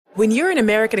When you're an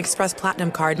American Express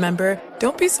Platinum Card member,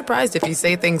 don't be surprised if you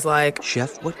say things like,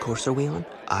 "Chef, what course are we on?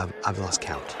 I've lost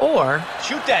count." Or,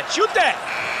 Shoot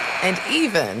that! And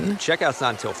even, Checkout's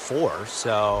not until 4,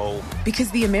 so...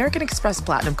 Because the American Express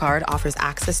Platinum Card offers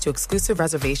access to exclusive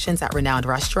reservations at renowned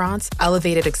restaurants,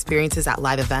 elevated experiences at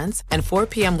live events, and 4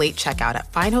 p.m. late checkout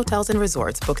at fine hotels and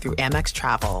resorts booked through Amex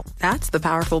Travel. That's the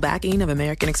powerful backing of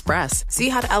American Express. See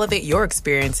how to elevate your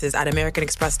experiences at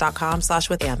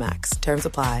americanexpress.com/withAmex. Terms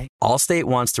apply. Allstate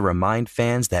wants to remind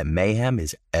fans that mayhem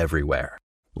is everywhere.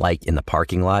 Like in the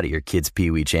parking lot at your kid's Pee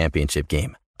Wee Championship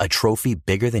game. A trophy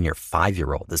bigger than your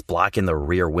 5-year-old is blocking the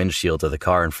rear windshield of the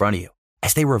car in front of you.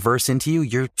 As they reverse into you,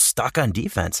 you're stuck on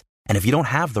defense. And if you don't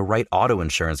have the right auto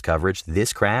insurance coverage,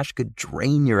 this crash could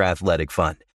drain your athletic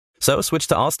fund. So switch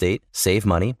to Allstate, save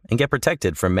money, and get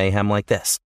protected from mayhem like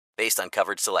this. Based on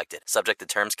coverage selected, subject to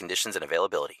terms, conditions, and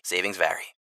availability. Savings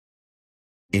vary.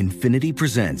 Infiniti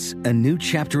presents a new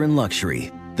chapter in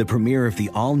luxury, the premiere of the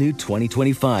all-new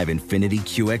 2025 Infiniti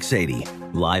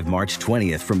QX80, live March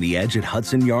 20th from the Edge at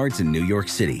Hudson Yards in New York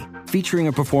City, featuring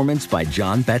a performance by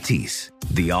John Batiste.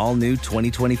 The all-new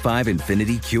 2025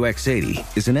 Infiniti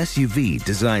QX80 is an SUV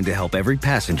designed to help every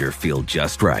passenger feel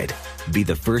just right. Be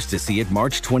the first to see it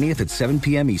March 20th at 7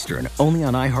 p.m. Eastern, only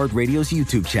on iHeartRadio's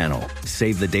YouTube channel.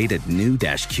 Save the date at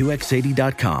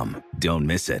new-QX80.com. Don't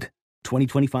miss it.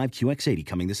 2025 QX80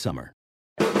 coming this summer.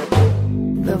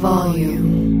 The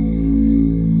volume.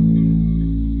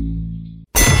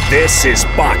 This is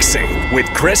Boxing with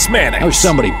Chris Mannix. Oh,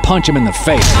 somebody punch him in the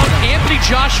face. Anthony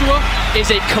Joshua is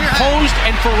a composed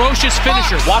and ferocious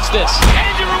finisher. Watch this.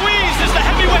 Andy Ruiz is the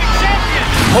heavyweight champion.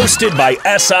 Hosted by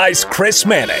SI's Chris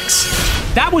Mannix.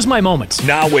 That was my moment.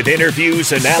 Now with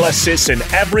interviews, analysis, and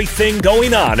everything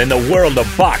going on in the world of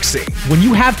boxing. When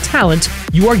you have talent,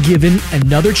 you are given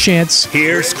another chance.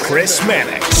 Here's Chris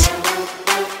Mannix.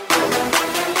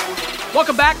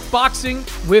 Welcome back to Boxing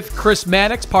with Chris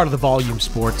Mannix, part of the Volume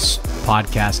Sports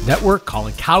Podcast Network,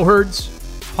 Colin Cowherd's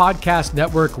Podcast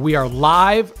Network. We are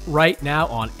live right now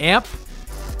on AMP.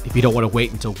 If you don't want to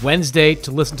wait until Wednesday to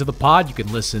listen to the pod, you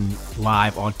can listen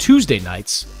live on Tuesday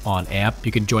nights on AMP.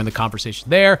 You can join the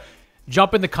conversation there.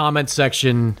 Jump in the comments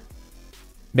section.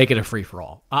 Make it a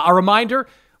free-for-all. A reminder,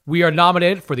 we are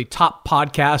nominated for the top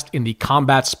podcast in the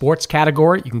combat sports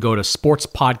category. You can go to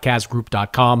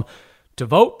sportspodcastgroup.com to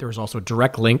vote. There's also a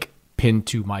direct link pinned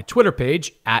to my Twitter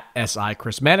page at SI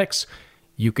Chris Mannix.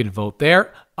 You can vote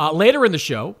there. Later in the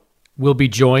show, we'll be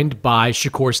joined by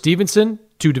Shakur Stevenson,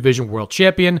 two-division world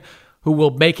champion, who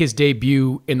will make his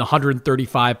debut in the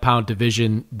 135-pound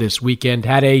division this weekend.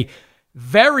 Had a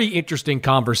very interesting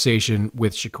conversation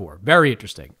with Shakur. Very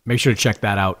interesting. Make sure to check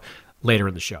that out later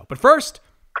in the show. But first,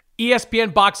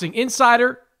 ESPN Boxing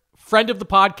Insider, friend of the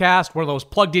podcast, one of those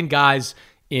plugged-in guys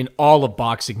in all of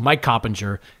boxing, Mike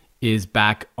Coppinger, is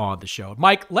back on the show.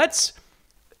 Mike, let's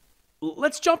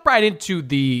jump right into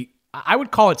the, I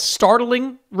would call it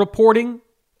startling reporting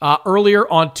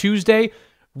earlier on Tuesday.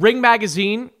 Ring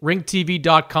Magazine,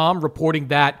 ringtv.com, reporting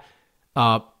that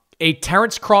a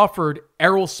Terrence Crawford,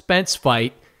 Errol Spence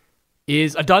fight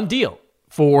is a done deal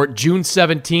for June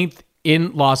 17th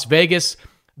in Las Vegas.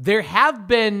 There have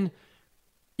been,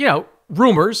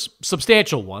 rumors,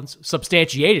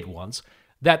 substantiated ones,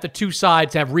 that the two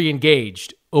sides have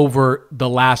re-engaged over the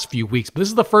last few weeks. But this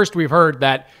is the first we've heard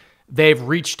that they've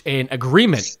reached an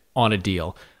agreement on a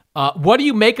deal. What do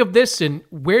you make of this, and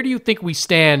where do you think we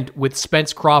stand with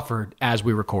Spence-Crawford as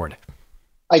we record?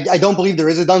 I don't believe there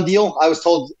is a done deal. I was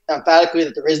told emphatically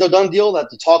that there is no done deal,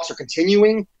 that the talks are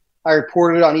continuing. I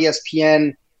reported on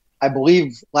ESPN, I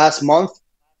believe last month,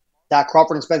 that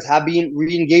Crawford and Spence have been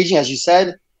re-engaging, as you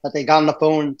said, that they got on the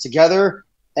phone together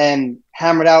and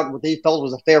hammered out what they felt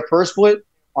was a fair purse split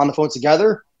on the phone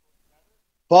together.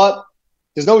 But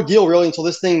there's no deal really until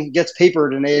this thing gets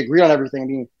papered and they agree on everything. I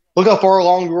mean, look how far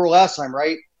along we were last time,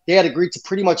 right? They had agreed to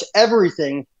pretty much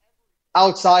everything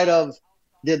outside of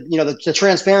the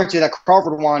transparency that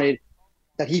Crawford wanted,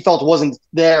 that he felt wasn't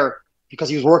there because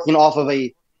he was working off of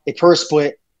a purse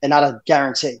split and not a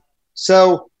guarantee.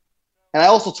 So, and I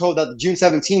also told that the June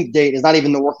 17th date is not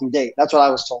even the working date. That's what I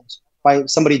was told by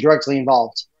somebody directly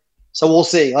involved. So we'll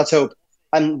see. Let's hope.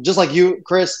 I'm just like you,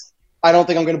 Chris. I don't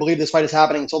think I'm going to believe this fight is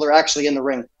happening until they're actually in the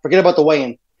ring. Forget about the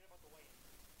weigh-in.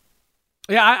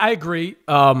 Yeah, I agree.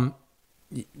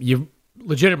 You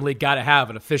legitimately got to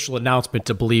have an official announcement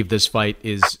to believe this fight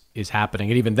is happening.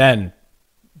 And even then,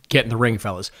 get in the ring,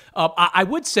 fellas. I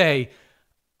would say,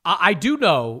 I do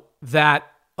know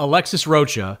that Alexis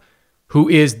Rocha, who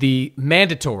is the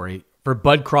mandatory for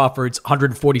Bud Crawford's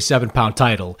 147-pound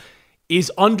title,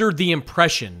 is under the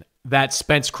impression that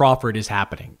Spence-Crawford is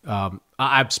happening.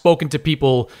 I've spoken to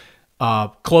people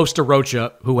close to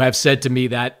Rocha who have said to me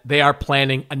that they are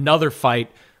planning another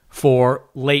fight for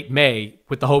late May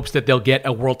with the hopes that they'll get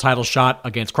a world title shot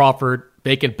against Crawford,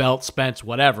 vacant belt, Spence,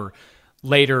 whatever,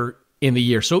 later in the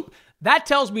year. So that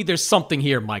tells me there's something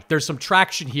here, Mike. There's some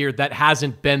traction here that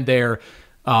hasn't been there,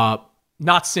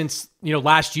 not since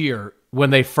last year when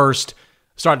they first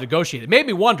started negotiating. It made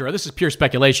me wonder, this is pure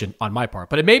speculation on my part,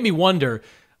 but it made me wonder,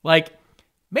 like,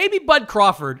 maybe Bud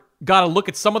Crawford got to look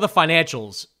at some of the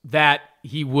financials that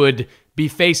he would be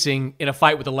facing in a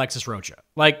fight with Alexis Rocha.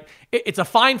 Like, it's a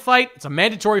fine fight, it's a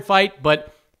mandatory fight,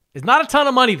 but there's not a ton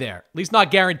of money there, at least not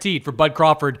guaranteed, for Bud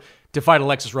Crawford to fight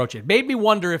Alexis Rocha. It made me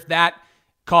wonder if that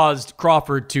caused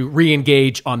Crawford to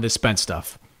re-engage on this Spence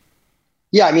stuff.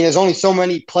 Yeah, I mean, there's only so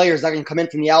many players that can come in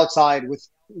from the outside with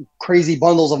crazy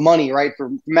bundles of money, right, for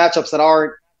matchups that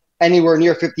aren't anywhere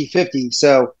near 50-50.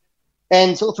 So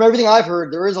from everything I've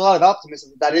heard, there is a lot of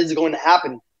optimism that is going to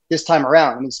happen this time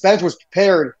around. I mean, Spence was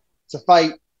prepared to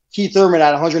fight Keith Thurman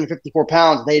at 154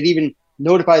 pounds. They had even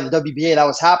notified the WBA that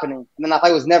was happening, and then that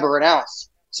fight was never announced.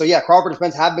 So, yeah, Crawford and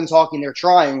Spence have been talking. They're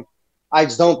trying. I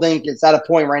just don't think it's at a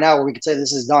point right now where we could say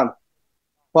this is done.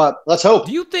 But let's hope.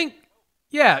 Do you think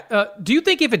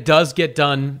if it does get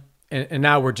done, and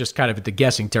now we're just kind of at the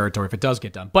guessing territory if it does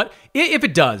get done, but if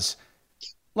it does,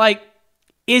 like,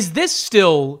 is this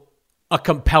still a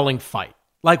compelling fight?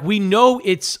 Like, we know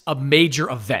it's a major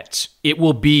event. It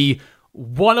will be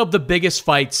one of the biggest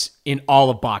fights in all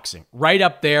of boxing, right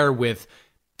up there with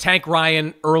Tank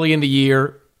Ryan early in the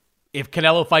year. If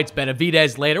Canelo fights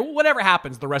Benavidez later, whatever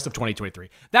happens the rest of 2023,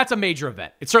 that's a major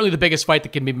event. It's certainly the biggest fight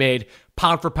that can be made,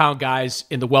 pound for pound guys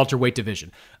in the welterweight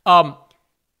division.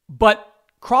 But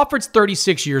Crawford's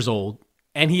 36 years old,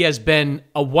 and he has been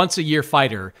a once-a-year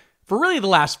fighter for really the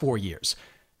last 4 years.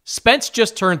 Spence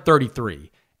just turned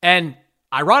 33, and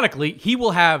ironically, he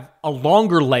will have a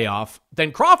longer layoff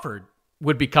than Crawford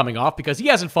would be coming off because he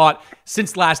hasn't fought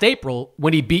since last April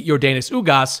when he beat Yordenis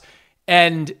Ugas,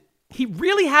 and he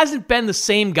really hasn't been the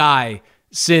same guy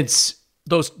since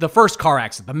the first car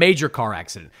accident, the major car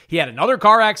accident. He had another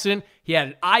car accident. He had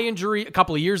an eye injury a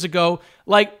couple of years ago.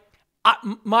 Like,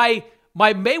 my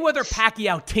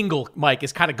Mayweather-Pacquiao tingle, Mike,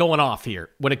 is kind of going off here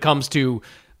when it comes to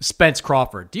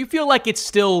Spence-Crawford. Do you feel like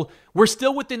we're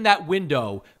still within that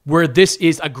window where this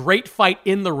is a great fight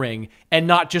in the ring and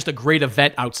not just a great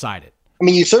event outside it? I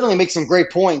mean, you certainly make some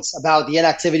great points about the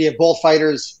inactivity of both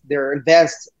fighters. They're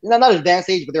advanced, not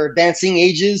advanced age, but they're advancing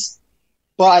ages.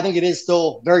 But I think it is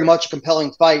still very much a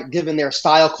compelling fight, given their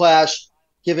style clash,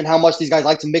 given how much these guys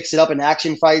like to mix it up in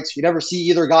action fights. You never see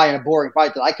either guy in a boring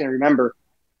fight that I can remember.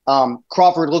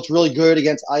 Crawford looks really good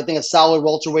against, I think, a solid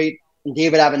welterweight in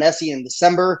David Avanesi in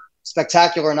December.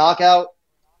 Spectacular knockout.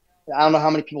 I don't know how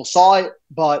many people saw it,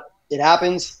 but it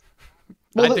happens.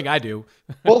 Well, I think I do.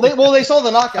 They saw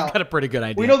the knockout. I've got a pretty good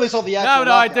idea. We know they saw the actual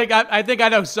knockout. I think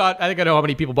I know how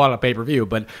many people bought it on pay-per-view,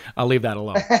 but I'll leave that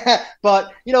alone.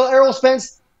 But, Errol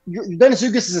Spence, Dennis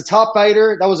Ugas is a top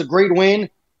fighter. That was a great win.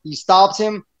 He stopped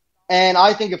him. And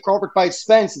I think if Crawford fights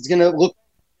Spence,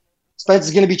 Spence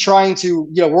is going to be trying to,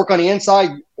 work on the inside,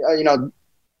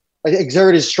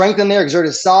 exert his strength in there, exert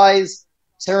his size.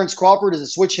 Terrence Crawford is a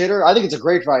switch hitter. I think it's a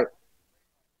great fight.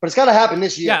 But it's got to happen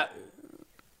this year.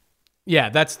 Yeah,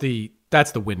 that's the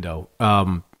window.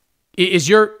 If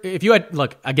you had,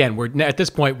 look, again, we're at this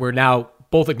point, we're now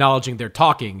both acknowledging they're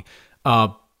talking.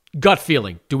 Gut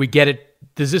feeling, do we get it?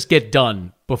 Does this get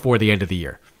done before the end of the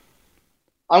year?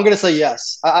 I'm going to say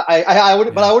yes. I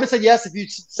would, but I would have said yes if you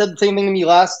said the same thing to me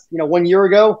 1 year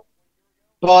ago.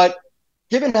 But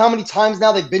given how many times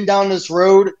now they've been down this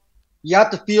road, you have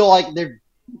to feel like they're,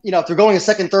 if they're going a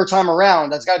second, third time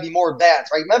around, that's got to be more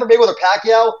advanced, right? Remember Mayweather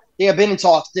Pacquiao? They have been in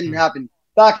talks, didn't happen.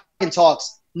 Back in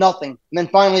talks, nothing. And then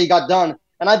finally it got done.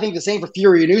 And I think the same for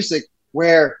Fury and Usyk,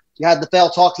 where you had the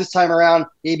failed talks this time around.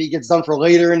 Maybe it gets done for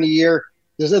later in the year.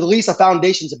 There's at least a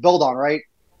foundation to build on, right?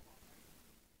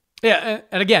 Yeah,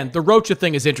 and again, the Rocha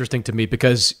thing is interesting to me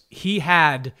because he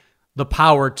had the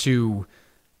power to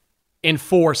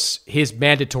enforce his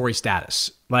mandatory status.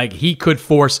 Like, he could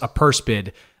force a purse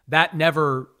bid. That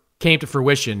never came to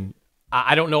fruition.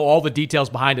 I don't know all the details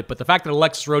behind it, but the fact that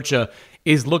Alexis Rocha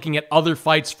is looking at other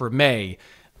fights for May,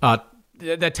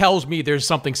 that tells me there's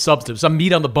something substantive, some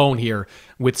meat on the bone here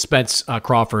with Spence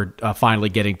Crawford finally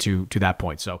getting to that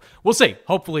point. So we'll see.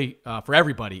 Hopefully for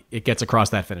everybody, it gets across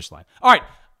that finish line. All right,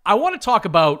 I want to talk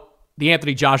about the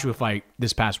Anthony Joshua fight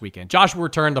this past weekend. Joshua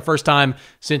returned the first time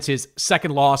since his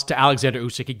second loss to Alexander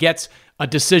Usyk. He gets a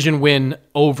decision win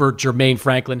over Jermaine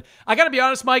Franklin. I got to be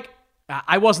honest, Mike,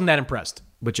 I wasn't that impressed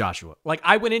with Joshua. Like,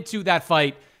 I went into that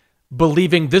fight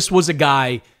believing this was a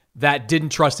guy that didn't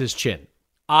trust his chin.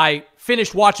 I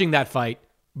finished watching that fight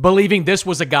believing this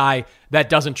was a guy that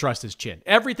doesn't trust his chin.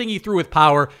 Everything he threw with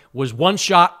power was one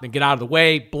shot, then get out of the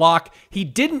way, block. He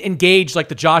didn't engage like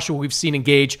the Joshua we've seen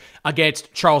engage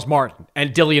against Charles Martin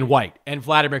and Dillian White and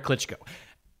Vladimir Klitschko.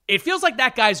 It feels like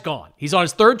that guy's gone. He's on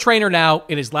his third trainer now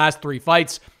in his last 3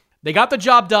 fights. They got the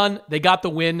job done. They got the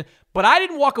win. But I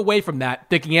didn't walk away from that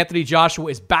thinking Anthony Joshua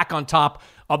is back on top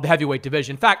of the heavyweight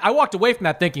division. In fact, I walked away from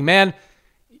that thinking, man,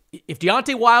 if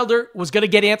Deontay Wilder was going to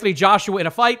get Anthony Joshua in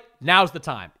a fight, now's the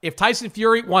time. If Tyson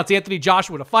Fury wants Anthony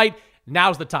Joshua to fight,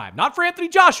 now's the time. Not for Anthony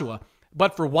Joshua,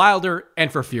 but for Wilder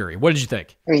and for Fury. What did you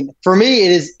think? I mean, for me,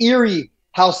 it is eerie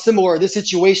how similar this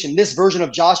situation, this version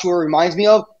of Joshua reminds me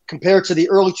of compared to the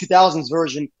early 2000s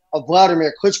version of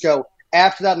Vladimir Klitschko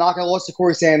after that knockout loss to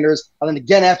Corey Sanders, and then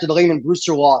again after the Lehman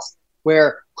Brewster loss,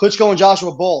 where Klitschko and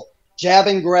Joshua both jab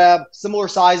and grab, similar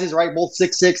sizes, right? Both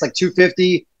 6'6", like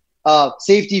 250.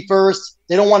 Safety first.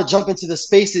 They don't want to jump into the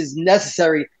spaces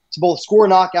necessary to both score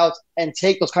knockouts and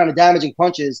take those kind of damaging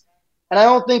punches. And I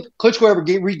don't think Klitschko ever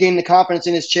regained the confidence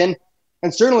in his chin.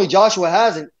 And certainly Joshua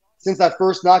hasn't since that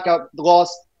first knockout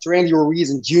loss to Randy Ruiz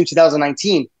in June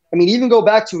 2019. I mean, even go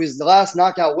back to his last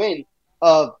knockout win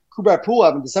of Kubrat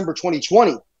Pulev in December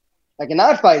 2020. Like in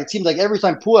that fight, it seemed like every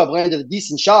time Pulev landed a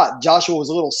decent shot, Joshua was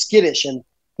a little skittish. And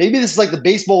maybe this is like the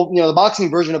baseball, the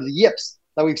boxing version of the yips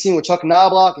that we've seen with Chuck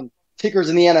Knobloch and kickers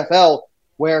in the NFL,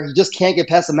 where he just can't get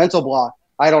past the mental block.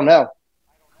 I don't know.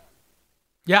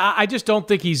 Yeah, I just don't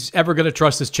think he's ever going to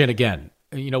trust his chin again.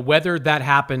 Whether that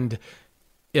happened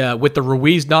with the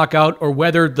Ruiz knockout or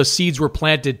whether the seeds were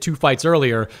planted 2 fights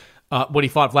earlier when he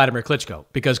fought Vladimir Klitschko.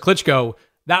 Because Klitschko,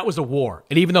 that was a war.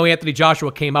 And even though Anthony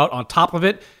Joshua came out on top of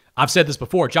it, I've said this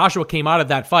before, Joshua came out of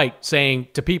that fight saying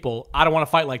to people, I don't want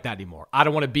to fight like that anymore. I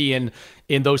don't want to be in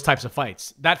those types of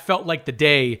fights. That felt like the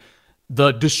day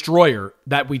the destroyer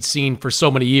that we'd seen for so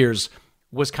many years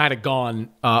was kind of gone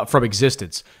from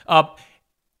existence.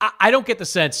 I don't get the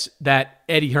sense that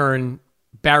Eddie Hearn,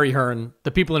 Barry Hearn,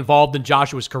 the people involved in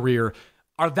Joshua's career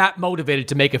are that motivated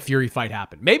to make a Fury fight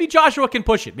happen. Maybe Joshua can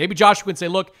push it. Maybe Joshua can say,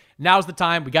 look, now's the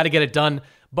time. We got to get it done.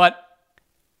 But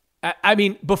I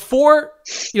mean, before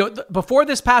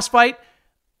this past fight,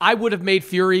 I would have made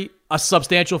Fury a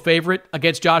substantial favorite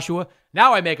against Joshua.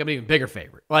 Now I make him an even bigger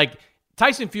favorite. Like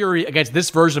Tyson Fury against this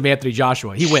version of Anthony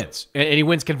Joshua, he wins, and he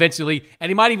wins convincingly,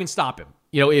 and he might even stop him.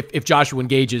 If Joshua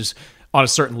engages on a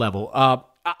certain level.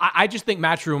 I just think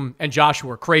Matchroom and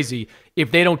Joshua are crazy if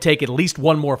they don't take at least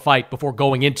one more fight before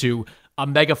going into a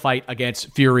mega fight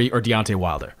against Fury or Deontay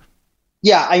Wilder.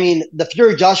 Yeah, I mean, the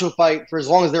Fury-Joshua fight, for as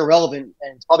long as they're relevant,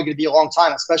 and it's probably going to be a long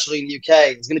time, especially in the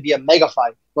UK, is going to be a mega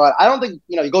fight. But I don't think,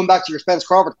 going back to your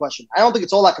Spence-Crawford question, I don't think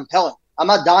it's all that compelling. I'm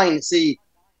not dying to see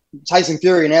Tyson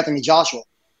Fury and Anthony Joshua.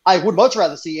 I would much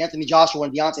rather see Anthony Joshua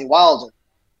and Deontay Wilder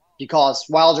because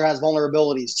Wilder has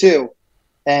vulnerabilities too.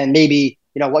 And maybe,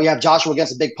 you have Joshua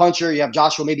against a big puncher. You have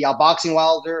Joshua maybe outboxing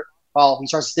Wilder while he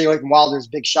starts to stay away from Wilder's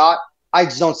big shot. I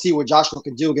just don't see what Joshua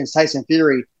can do against Tyson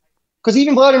Fury. Because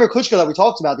even Vladimir Klitschko that we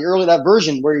talked about, that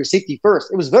version where you're safety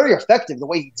first, it was very effective the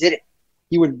way he did it.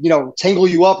 He would, tangle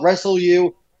you up, wrestle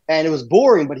you, and it was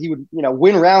boring, but he would,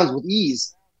 win rounds with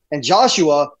ease. And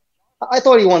Joshua, I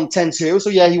thought he won 10-2, so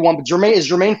yeah, he won. But is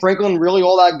Jermaine Franklin really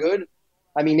all that good?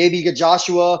 I mean, maybe you get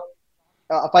Joshua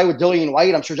a fight with Dillian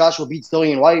White. I'm sure Joshua beats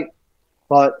Dillian White.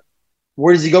 But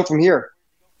where does he go from here?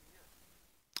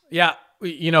 Yeah,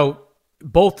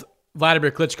 both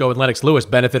Vladimir Klitschko and Lennox Lewis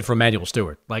benefit from Emanuel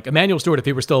Stewart. Like Emanuel Stewart, if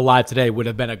he were still alive today, would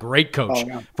have been a great coach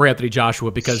for Anthony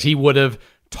Joshua because he would have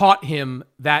taught him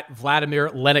that Vladimir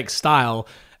Lennox style,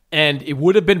 and it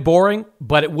would have been boring,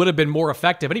 but it would have been more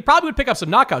effective. And he probably would pick up some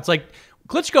knockouts. Like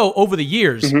Klitschko over the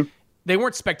years, they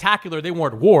weren't spectacular, they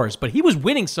weren't wars, but he was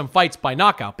winning some fights by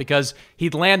knockout because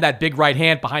he'd land that big right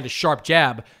hand behind a sharp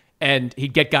jab, and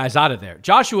he'd get guys out of there.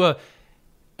 Joshua...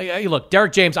 Look,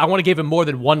 Derek James, I want to give him more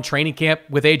than one training camp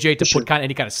with AJ to put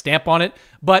any kind of stamp on it.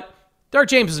 But Derek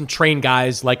James doesn't train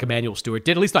guys like Emanuel Stewart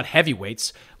did, at least not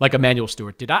heavyweights like Emanuel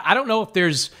Stewart did. I don't know if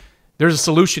there's a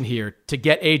solution here to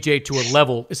get AJ to a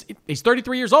level. He's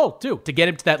 33 years old, too, to get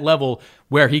him to that level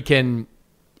where he can,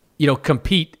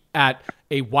 compete at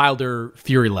a Wilder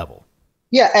Fury level.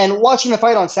 Yeah, and watching the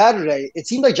fight on Saturday, it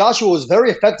seemed like Joshua was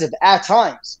very effective at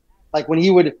times. Like when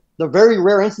he would... The very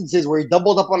rare instances where he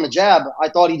doubled up on the jab, I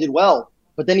thought he did well.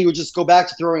 But then he would just go back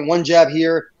to throwing one jab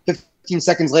here. 15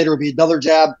 seconds later would be another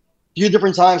jab. A few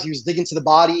different times he was digging to the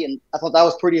body, and I thought that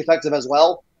was pretty effective as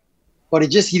well. But he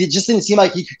just didn't seem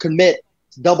like he could commit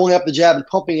to doubling up the jab and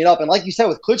pumping it up. And like you said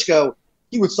with Klitschko,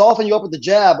 he would soften you up with the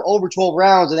jab over 12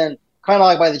 rounds, and then kind of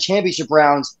like by the championship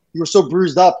rounds, you were so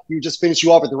bruised up, he would just finish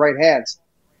you off with the right hands.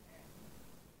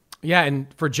 Yeah, and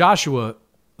for Joshua,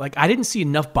 like, I didn't see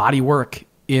enough body work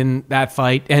in that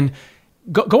fight. And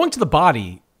going to the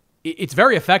body, it's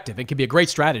very effective. It can be a great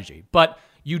strategy. But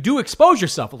you do expose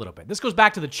yourself a little bit. This goes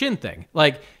back to the chin thing.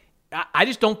 Like, I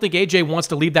just don't think AJ wants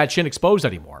to leave that chin exposed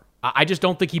anymore. I just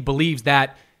don't think he believes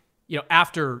that,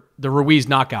 after the Ruiz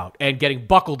knockout and getting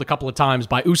buckled a couple of times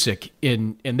by Usyk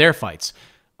in their fights,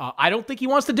 I don't think he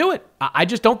wants to do it. I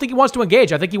just don't think he wants to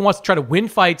engage. I think he wants to try to win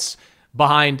fights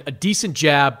behind a decent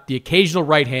jab, the occasional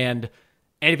right hand,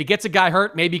 and if he gets a guy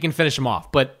hurt, maybe he can finish him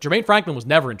off. But Jermaine Franklin was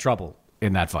never in trouble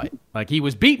in that fight. Like, he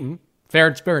was beaten, fair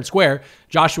and square.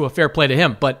 Joshua, fair play to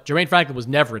him, but Jermaine Franklin was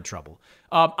never in trouble.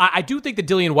 I do think the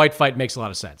Dillian White fight makes a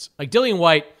lot of sense. Like, Dillian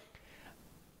White,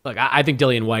 I think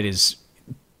Dillian White is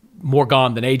more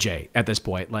gone than AJ at this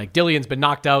point. Like, Dillian's been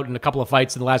knocked out in a couple of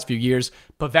fights in the last few years.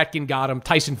 Povetkin got him.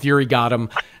 Tyson Fury got him.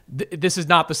 This is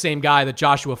not the same guy that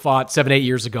Joshua fought 7-8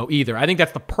 years ago either. I think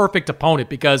that's the perfect opponent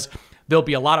because there'll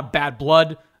be a lot of bad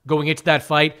blood going into that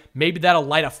fight. Maybe that'll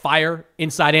light a fire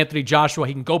inside Anthony Joshua.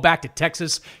 He can go back to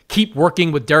Texas, keep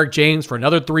working with Derek James for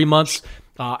another 3 months.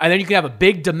 And then you can have a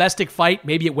big domestic fight,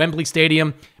 maybe at Wembley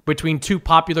Stadium, between two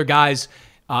popular guys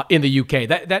in the UK.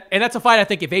 And that's a fight, I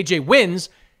think, if AJ wins,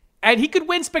 and he could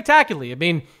win spectacularly. I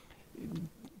mean,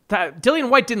 Dillian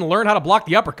White didn't learn how to block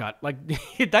the uppercut. Like,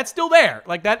 that's still there.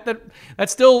 Like,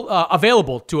 that's still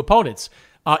available to opponents.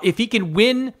 If he can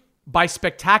win by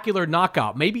spectacular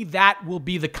knockout, maybe that will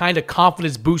be the kind of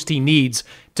confidence boost he needs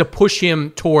to push him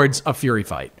towards a Fury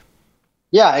fight.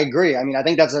 Yeah, I agree. I mean, I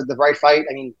think that's the right fight.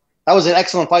 I mean, that was an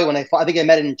excellent fight when they fought. I think they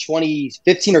met in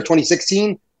 2015 or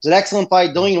 2016. It was an excellent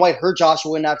fight. Dillian White hurt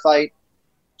Joshua in that fight.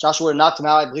 Joshua would have knocked him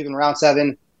out, I believe, in round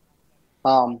 7.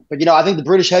 But, I think the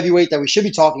British heavyweight that we should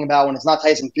be talking about when it's not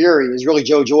Tyson Fury is really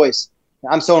Joe Joyce.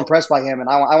 I'm so impressed by him, and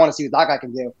I want to see what that guy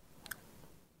can do.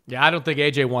 Yeah, I don't think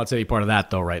AJ wants any part of that,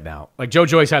 though, right now. Like, Joe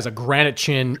Joyce has a granite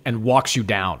chin and walks you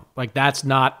down. Like, that's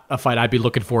not a fight I'd be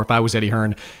looking for if I was Eddie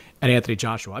Hearn and Anthony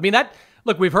Joshua. I mean,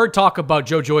 look, we've heard talk about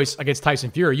Joe Joyce against Tyson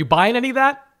Fury. Are you buying any of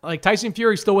that? Like, Tyson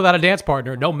Fury's still without a dance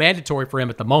partner. No mandatory for him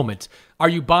at the moment. Are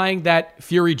you buying that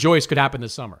Fury-Joyce could happen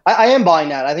this summer? I am buying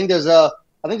that. I think there's a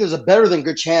better than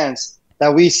good chance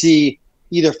that we see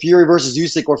either Fury versus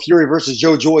Usyk or Fury versus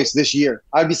Joe Joyce this year.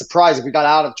 I'd be surprised if we got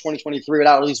out of 2023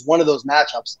 without at least one of those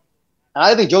matchups. And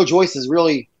I think Joe Joyce is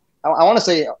really, I want to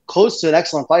say, close to an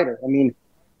excellent fighter. I mean,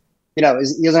 he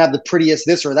doesn't have the prettiest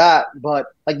this or that, but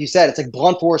like you said, it's like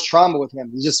blunt force trauma with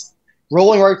him. He's just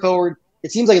rolling right forward.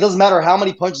 It seems like it doesn't matter how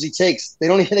many punches he takes.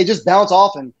 They just bounce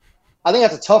off him. I think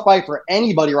that's a tough fight for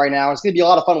anybody right now. It's going to be a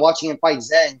lot of fun watching him fight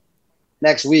Zhang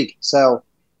next week. So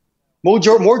more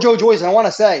Joe Joyce. And I want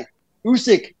to say,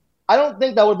 Usyk, I don't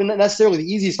think that would have been necessarily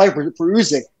the easiest fight for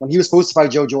Usyk when he was supposed to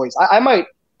fight Joe Joyce. I might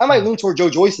lean toward Joe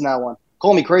Joyce in that one.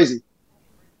 Call me crazy.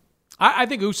 I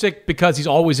think Usyk, because he's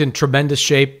always in tremendous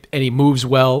shape and he moves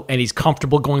well and he's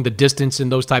comfortable going the distance in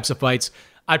those types of fights,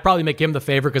 I'd probably make him the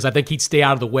favorite because I think he'd stay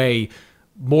out of the way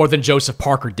more than Joseph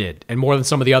Parker did and more than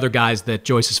some of the other guys that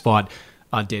Joyce has fought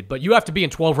did. But you have to be in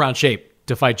 12-round shape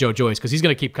to fight Joe Joyce because he's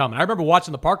going to keep coming. I remember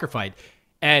watching the Parker fight,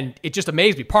 and it just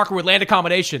amazed me. Parker would land a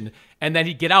combination, and then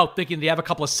he'd get out thinking they have a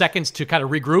couple of seconds to kind of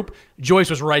regroup.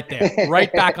 Joyce was right there,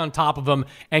 right back on top of him,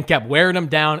 and kept wearing him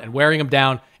down and wearing him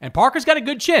down. And Parker's got a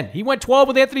good chin. He went 12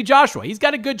 with Anthony Joshua. He's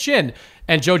got a good chin.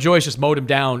 And Joe Joyce just mowed him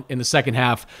down in the second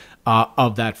half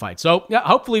of that fight. So, yeah,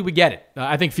 hopefully we get it.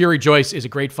 I think Fury-Joyce is a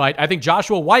great fight. I think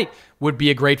Joshua White would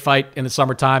be a great fight in the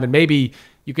summertime, and maybe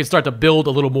you can start to build a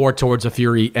little more towards a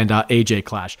Fury and AJ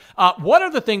clash. One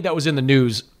other thing that was in the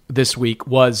news this week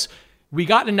was we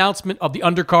got an announcement of the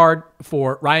undercard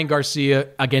for Ryan Garcia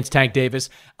against Tank Davis.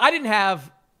 I didn't have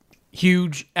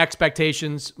huge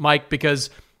expectations, Mike, because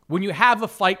when you have a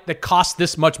fight that costs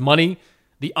this much money,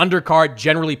 the undercard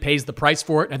generally pays the price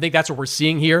for it. And I think that's what we're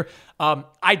seeing here.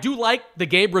 I do like the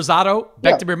Gabe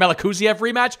Rosado-Bektimir Melikuziev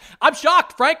rematch. I'm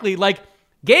shocked, frankly. Like,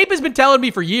 Gabe has been telling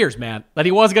me for years, man, that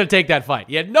he wasn't going to take that fight.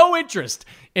 He had no interest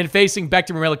in facing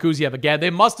Bektimir Melikuziev again. They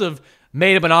must have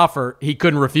made him an offer he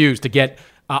couldn't refuse to get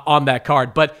on that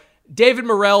card. But David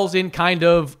Morrell's in kind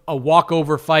of a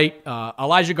walkover fight.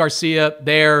 Elijah Garcia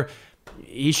there,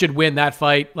 he should win that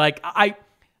fight. Like, I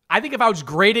think if I was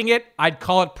grading it, I'd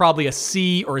call it probably a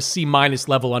C or a C-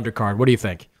 level undercard. What do you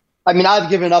think? I mean, I've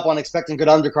given up on expecting good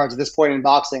undercards at this point in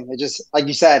boxing. It just, like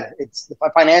you said, it's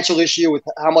a financial issue with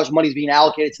how much money is being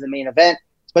allocated to the main event,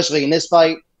 especially in this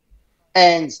fight.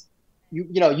 And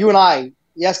you and I,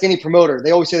 you ask any promoter, they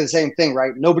always say the same thing,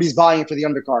 right? Nobody's buying for the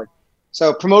undercard.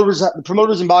 So the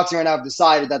promoters in boxing right now have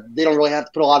decided that they don't really have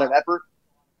to put a lot of effort.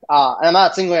 And I'm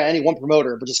not singling out any one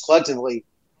promoter, but just collectively,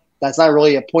 that's not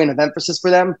really a point of emphasis for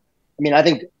them. I mean, I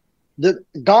think they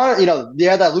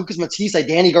had that Lucas Matisse,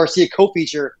 Danny Garcia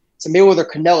co-feature, it's a Mayweather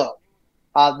Canelo.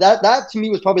 That to me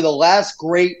was probably the last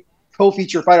great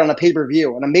co-feature fight on a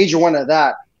pay-per-view, and a major one at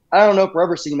that. I don't know if we're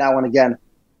ever seeing that one again.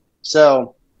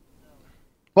 So,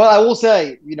 but I will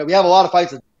say, we have a lot of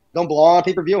fights that don't belong on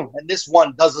pay-per-view, and this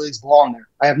one does at least belong there.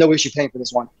 I have no issue paying for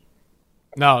this one.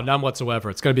 No, none whatsoever.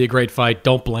 It's going to be a great fight.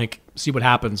 Don't blink. See what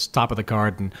happens, top of the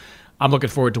card, and I'm looking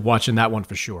forward to watching that one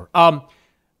for sure. All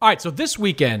right, so this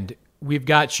weekend, we've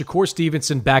got Shakur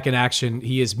Stevenson back in action.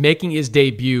 He is making his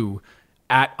debut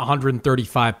at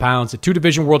 135 pounds, a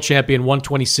two-division world champion,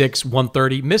 126,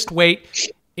 130. Missed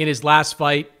weight in his last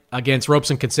fight against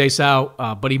Robson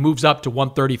Conceição, but he moves up to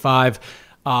 135.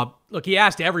 Look, he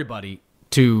asked everybody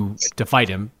to fight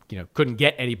him. Couldn't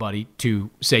get anybody to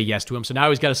say yes to him. So now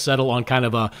he's got to settle on kind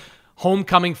of a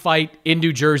homecoming fight in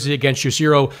New Jersey against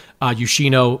Yoshiro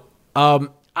Yoshino.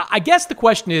 I guess the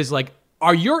question is,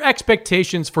 are your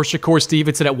expectations for Shakur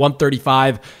Stevenson at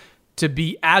 135 to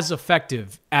be as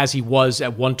effective as he was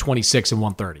at 126 and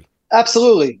 130?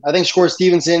 Absolutely. I think Shakur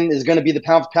Stevenson is going to be the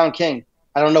pound-for-pound king.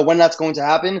 I don't know when that's going to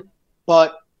happen,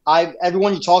 but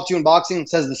everyone you talk to in boxing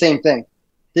says the same thing.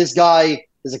 This guy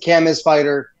is a can't-miss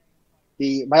fighter.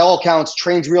 By all accounts,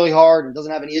 trains really hard and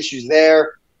doesn't have any issues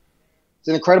there. He's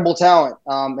an incredible talent,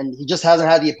 and he just hasn't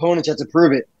had the opponents yet to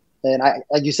prove it. And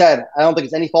like you said, I don't think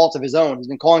it's any fault of his own. He's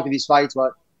been calling for these fights,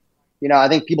 but I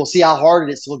think people see how hard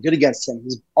it is to look good against him.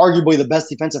 He's arguably the best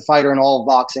defensive fighter in all of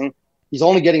boxing. He's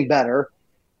only getting better,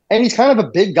 and he's kind of a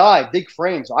big guy, big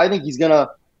frame. So I think he's gonna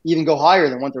even go higher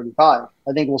than 135.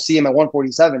 I think we'll see him at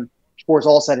 147 before it's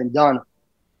all said and done.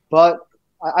 But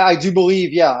I do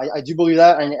believe, I do believe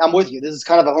that, and I'm with you. This is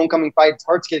kind of a homecoming fight. It's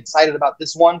hard to get excited about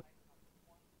this one,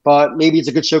 but maybe it's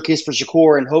a good showcase for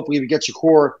Shakur, and hopefully we get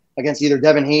Shakur against either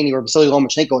Devin Haney or Vasily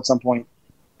Lomachenko at some point.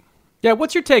 Yeah,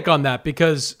 what's your take on that?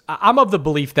 Because I'm of the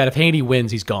belief that if Haney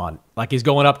wins, he's gone. He's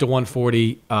going up to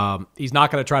 140. He's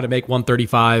not going to try to make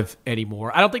 135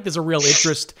 anymore. I don't think there's a real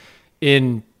interest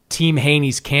in Team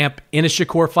Haney's camp in a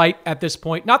Shakur fight at this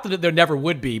point. Not that there never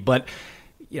would be, but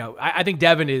I think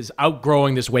Devin is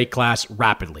outgrowing this weight class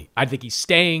rapidly. I think he's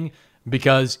staying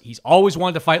because he's always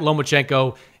wanted to fight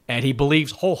Lomachenko, and he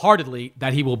believes wholeheartedly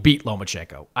that he will beat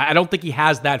Lomachenko. I don't think he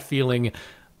has that feeling,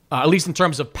 at least in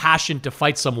terms of passion to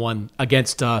fight someone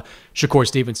against Shakur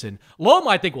Stevenson. Loma,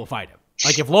 I think, will fight him.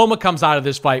 If Loma comes out of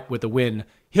this fight with a win,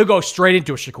 he'll go straight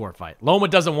into a Shakur fight. Loma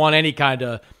doesn't want any kind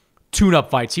of tune-up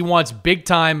fights. He wants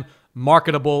big-time,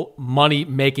 marketable,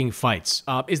 money-making fights.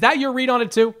 Is that your read on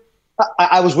it, too?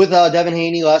 I was with Devin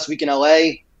Haney last week in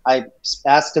L.A. I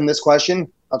asked him this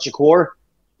question about Shakur.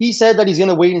 He said that he's going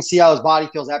to wait and see how his body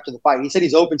feels after the fight. He said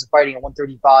he's open to fighting at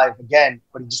 135 again,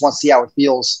 but he just wants to see how it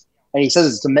feels. And he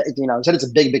says it's a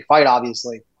big, big fight,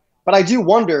 obviously. But I do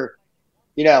wonder,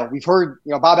 we've heard,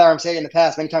 Bob Arum say in the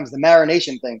past many times, the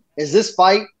marination thing. Is this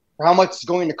fight, for how much it's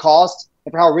going to cost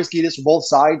and for how risky it is for both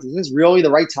sides, is this really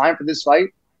the right time for this fight?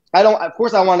 Of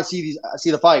course I want to see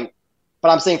the fight, but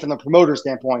I'm saying from the promoter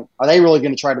standpoint, are they really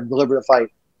going to try to deliver the fight?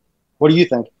 What do you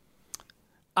think?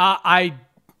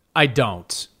 I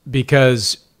don't,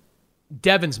 because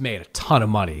Devin's made a ton of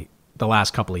money the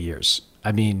last couple of years.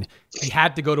 I mean, he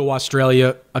had to go to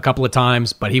Australia a couple of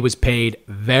times, but he was paid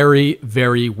very,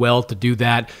 very well to do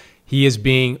that. He is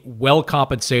being well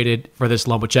compensated for this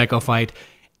Lomachenko fight.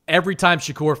 Every time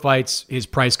Shakur fights, his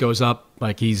price goes up.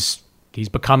 He's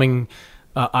becoming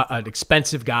an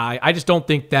expensive guy. I just don't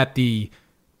think that the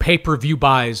pay-per-view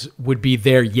buys would be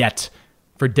there yet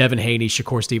for Devin Haney,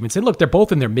 Shakur Stevenson. Look, they're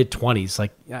both in their mid-20s.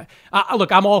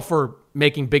 Look, I'm all for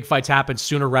making big fights happen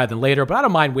sooner rather than later, but I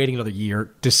don't mind waiting another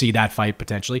year to see that fight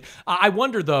potentially. I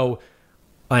wonder, though,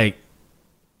 I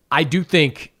do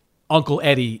think Uncle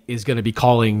Eddie is going to be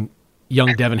calling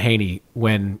young Devin Haney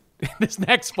when this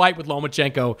next fight with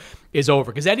Lomachenko is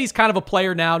over, because Eddie's kind of a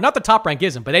player now. Not the Top Rank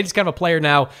isn't, but Eddie's kind of a player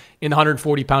now in the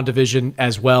 140-pound division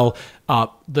as well.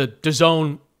 The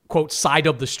DAZN, quote, side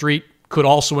of the street could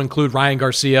also include Ryan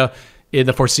Garcia in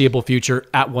the foreseeable future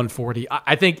at 140.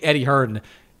 I think Eddie Hearn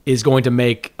is going to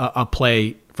make a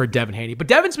play for Devin Haney. But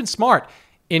Devin's been smart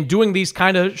in doing these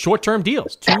kind of short-term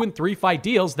deals, 2 and 3 fight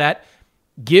deals that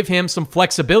give him some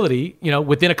flexibility,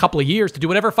 within a couple of years to do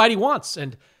whatever fight he wants.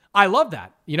 And I love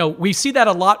that. We see that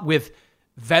a lot with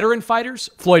veteran fighters.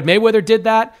 Floyd Mayweather did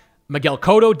that. Miguel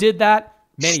Cotto did that.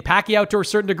 Manny Pacquiao, to a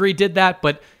certain degree, did that.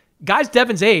 But guys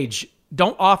Devin's age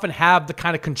don't often have the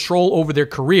kind of control over their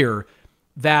career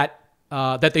that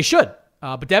they should.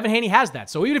 But Devin Haney has that.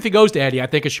 So even if he goes to Eddie, I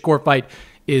think a Shakur fight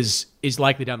is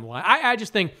likely down the line. I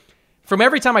just think from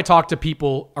every time I talk to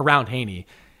people around Haney,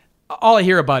 all I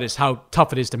hear about is how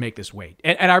tough it is to make this weight.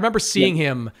 And I remember seeing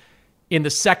him in the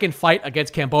second fight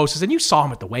against Kambosos, and you saw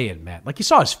him at the weigh-in, man. Like, you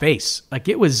saw his face. Like,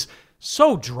 it was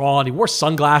so drawn. He wore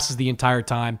sunglasses the entire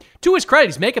time. To his credit,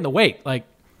 he's making the weight. Like,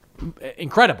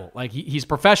 incredible. Like, he's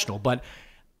professional, but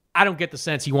I don't get the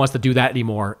sense he wants to do that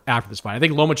anymore after this fight. I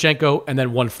think Lomachenko and then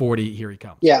 140, here he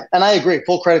comes. Yeah, and I agree.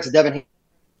 Full credit to Devin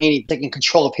Haney taking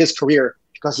control of his career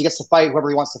because he gets to fight whoever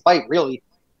he wants to fight, really.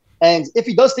 And if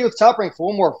he does stay with Top Rank for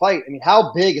one more fight, I mean,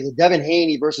 how big is a Devin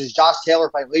Haney versus Josh Taylor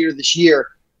fight later this year,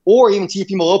 or even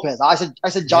Teofimo Lopez? I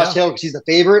said Josh Taylor because he's the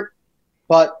favorite,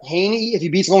 but Haney, if he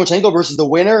beats Lomachenko versus the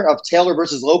winner of Taylor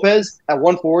versus Lopez at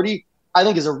 140, I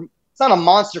think it's not a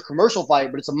monster commercial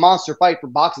fight, but it's a monster fight for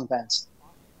boxing fans.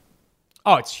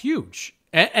 Oh, it's huge.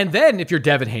 And then if you're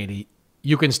Devin Haney,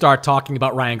 you can start talking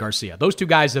about Ryan Garcia. Those two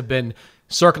guys have been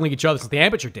circling each other since the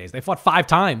amateur days. They fought 5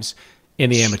 times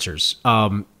in the amateurs.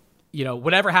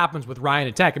 Whatever happens with Ryan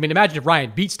and Tank. I mean, imagine if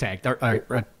Ryan beats Tank.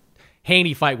 A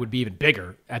Haney fight would be even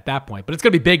bigger at that point. But it's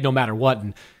going to be big no matter what.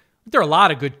 And there are a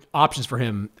lot of good options for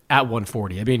him at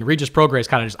 140. I mean, Regis Prograis is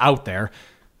kind of just out there.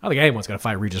 I don't think anyone's going to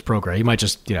fight Regis Prograis. He might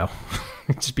just,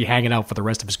 just be hanging out for the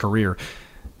rest of his career,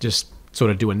 just sort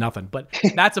of doing nothing. But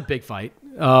that's a big fight.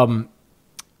 If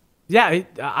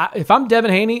I'm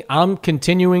Devin Haney, I'm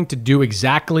continuing to do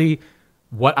exactly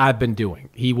what I've been doing.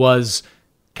 He was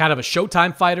kind of a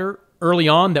Showtime fighter early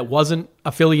on that wasn't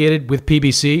affiliated with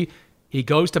PBC. He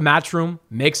goes to Matchroom,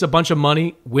 makes a bunch of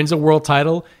money, wins a world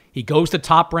title. He goes to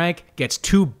Top Rank, gets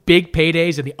 2 big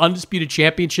paydays in the Undisputed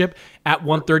Championship at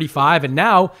 135, and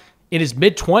now in his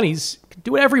mid-20s, can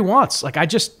do whatever he wants. Like,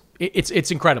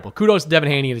 it's incredible. Kudos to Devin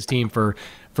Haney and his team for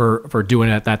doing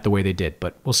that the way they did.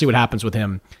 But we'll see what happens with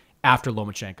him after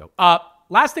Lomachenko.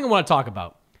 Last thing I want to talk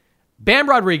about, Bam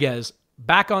Rodriguez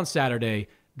back on Saturday,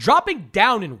 dropping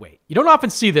down in weight. You don't often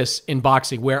see this in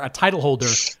boxing where a title holder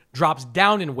drops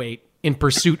down in weight in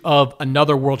pursuit of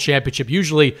another world championship.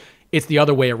 Usually it's the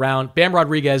other way around. Bam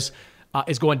Rodriguez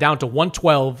is going down to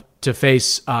 112 to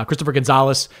face Christopher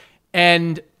Gonzalez.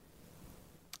 And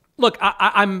look,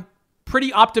 I'm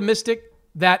pretty optimistic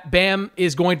that Bam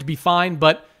is going to be fine,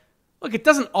 but look, it's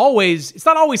not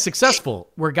always successful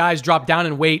where guys drop down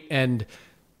in weight and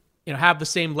have the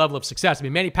same level of success. I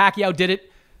mean, Manny Pacquiao did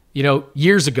it,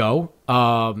 years ago.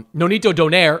 Nonito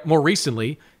Donaire, more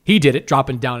recently, he did it,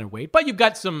 dropping down in weight. But you've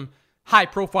got some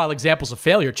high-profile examples of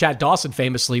failure. Chad Dawson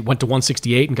famously went to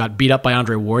 168 and got beat up by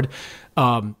Andre Ward.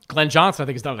 Glenn Johnson, I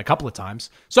think, has done it a couple of times.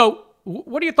 So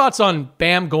what are your thoughts on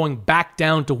Bam going back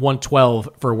down to 112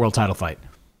 for a world title fight?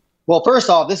 Well, first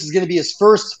off, this is going to be his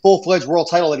first full-fledged world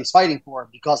title that he's fighting for,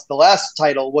 because the last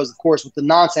title was, of course, with the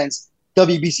nonsense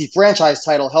WBC franchise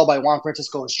title held by Juan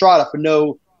Francisco Estrada for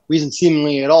no reason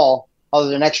seemingly at all other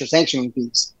than extra sanctioning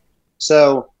fees.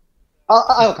 So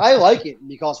I like it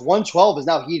because 112 is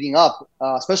now heating up,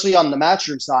 especially on the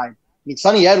matchroom side. I mean,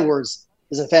 Sonny Edwards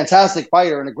is a fantastic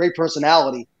fighter and a great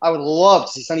personality. I would love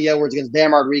to see Sonny Edwards against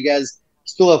Bam Rodriguez.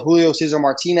 Still have Julio Cesar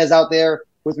Martinez out there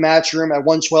with matchroom at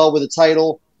 112 with a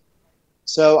title.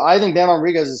 So I think Bam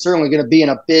Rodriguez is certainly going to be in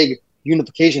a big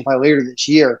unification fight later this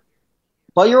year.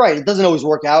 But you're right, it doesn't always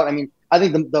work out. I mean, I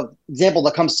think the example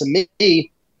that comes to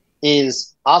me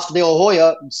is Oscar De La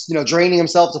Hoya, draining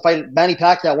himself to fight Manny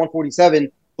Pacquiao at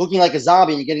 147, looking like a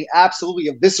zombie and getting absolutely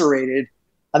eviscerated.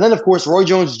 And then, of course, Roy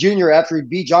Jones Jr., after he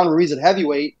beat John Ruiz at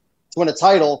heavyweight to win a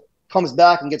title, comes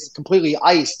back and gets completely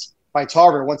iced by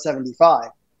Tarver at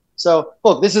 175. So,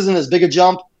 look, this isn't as big a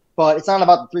jump, but it's not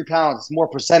about the 3 pounds. It's more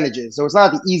percentages. So it's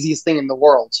not the easiest thing in the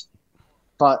world.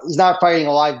 But he's not fighting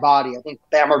a live body. I think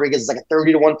Bam Rodriguez is like a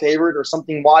 30-1 favorite or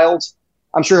something wild.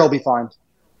 I'm sure he'll be fine.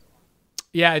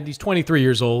 Yeah, and he's 23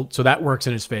 years old, so that works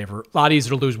in his favor. A lot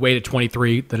easier to lose weight at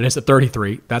 23 than it is at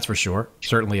 33, that's for sure.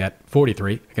 Certainly at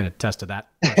 43, I can attest to that.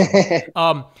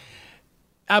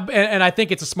 And I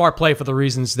think it's a smart play for the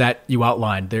reasons that you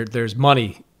outlined. There's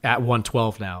money at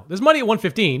 112 now. There's money at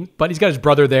 115, but he's got his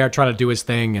brother there trying to do his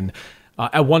thing, and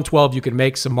at 112 you can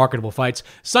make some marketable fights.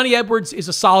 Sonny Edwards is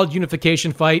a solid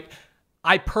unification fight.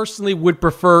 I personally would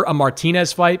prefer a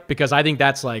Martinez fight because I think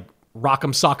that's like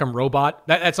Rock'em Sock'em Robot.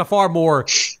 That's a far more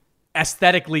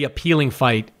aesthetically appealing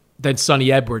fight than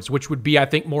Sonny Edwards, which would be, I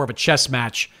think, more of a chess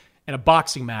match and a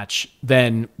boxing match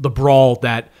than the brawl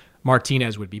that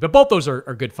Martinez would be. But both those are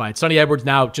good fights. Sonny Edwards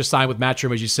now just signed with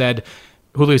Matchroom, as you said.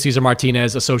 Julio Cesar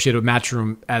Martinez associated with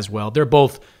Matchroom as well. They're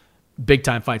both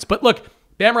big-time fights. But look,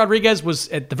 Bam Rodriguez was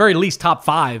at the very least top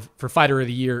 5 for Fighter of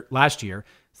the Year last year.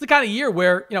 It's the kind of year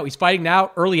where, he's fighting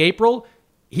now early April.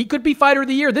 He could be Fighter of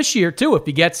the Year this year, too, if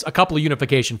he gets a couple of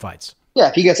unification fights.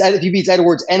 Yeah, if he beats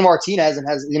Edwards and Martinez and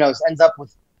ends up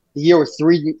with the year with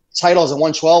 3 titles at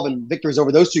 112 and victories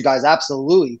over those 2 guys,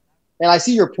 absolutely. And I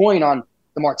see your point on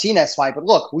the Martinez fight, but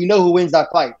look, we know who wins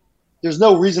that fight. There's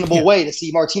no reasonable way to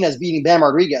see Martinez beating Bam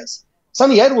Rodriguez.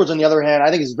 Sonny Edwards, on the other hand,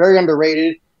 I think is very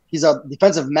underrated. He's a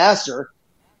defensive master.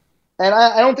 And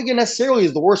I don't think it necessarily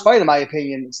is the worst fight, in my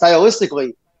opinion,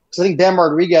 stylistically. Because I think Bam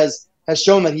Rodriguez has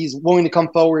shown that he's willing to come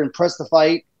forward and press the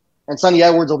fight. And Sonny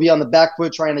Edwards will be on the back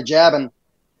foot trying to jab. And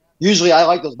usually I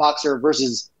like those boxer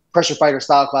versus pressure fighter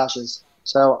style clashes.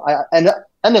 So and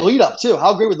the lead up too.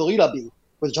 How great would the lead up be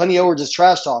with Sonny Edwards'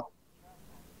 trash talk?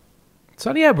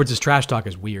 Sonny Edwards' trash talk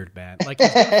is weird, man. Like,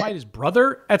 he's going to fight his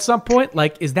brother at some point.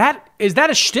 Like, is that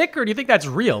a shtick, or do you think that's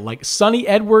real? Like, Sonny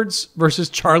Edwards versus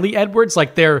Charlie Edwards,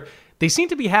 like they seem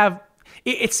to be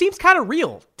it seems kind of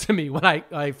real to me when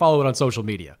I follow it on social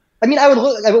media. I mean,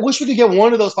 I wish we could get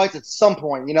one of those fights at some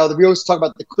point. You know, we always talk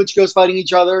about the Klitschko's fighting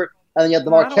each other, and then you have the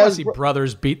Marquez. I don't want to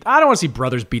see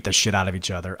brothers beat the shit out of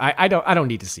each other. I don't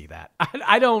need to see that.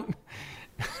 I don't.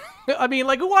 I mean,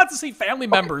 like, who wants to see family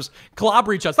members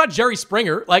clobber each other? It's not Jerry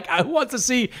Springer. Like, who wants to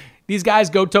see these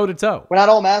guys go toe-to-toe? We're not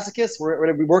all masochists.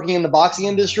 We're working in the boxing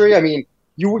industry. I mean,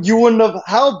 you wouldn't have –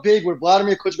 how big would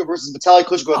Vladimir Klitschko versus Vitaly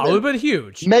Klitschko have been? It would have been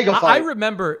huge. Mega fight.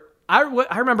 I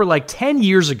remember like 10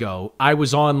 years ago, I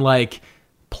was on like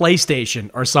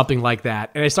PlayStation or something like that,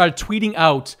 and I started tweeting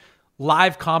out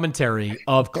live commentary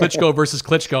of Klitschko versus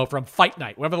Klitschko from Fight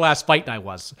Night, whatever the last Fight Night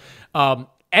was.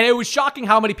 And it was shocking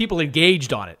how many people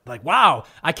engaged on it. Like, wow,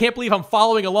 I can't believe I'm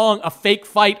following along a fake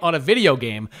fight on a video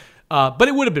game. But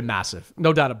it would have been massive,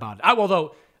 no doubt about it.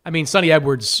 Although, I mean, Sonny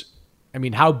Edwards, I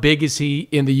mean, how big is he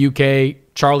in the UK?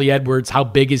 Charlie Edwards, how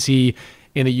big is he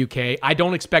in the UK? I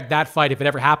don't expect that fight, if it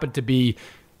ever happened to be,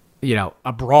 you know,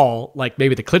 a brawl like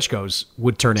maybe the Klitschkos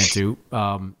would turn into,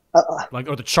 or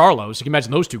the Charlos. You can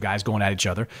imagine those two guys going at each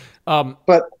other.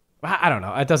 But I don't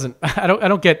know. I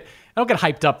don't get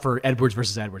hyped up for Edwards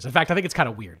versus Edwards. In fact, I think it's kind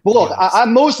of weird. Well, look,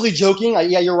 I'm mostly joking.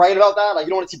 Yeah, you're right about that. Like, you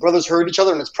don't want to see brothers hurt each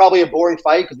other, and it's probably a boring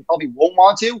fight because they probably won't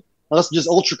want to unless they're just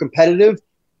ultra competitive.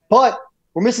 But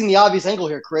we're missing the obvious angle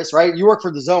here, Chris, right? You work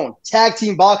for the Zone. Tag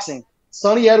team boxing.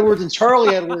 Sonny Edwards and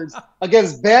Charlie Edwards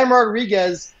against Bam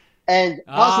Rodriguez and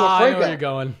Cosmo I Franco. know where you're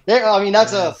going.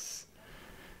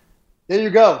 There you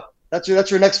go. That's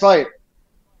your next fight.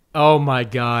 Oh, my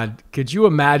God. Could you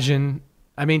imagine?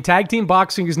 I mean, tag team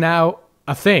boxing is now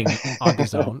a thing on the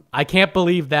Zone. I can't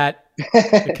believe that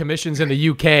the commissions in the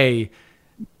UK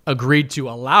agreed to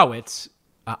allow it.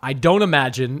 I don't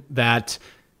imagine that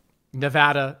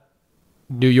Nevada,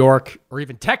 New York, or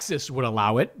even Texas would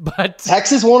allow it. But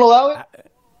Texas won't allow it?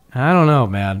 I don't know,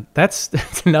 man. That's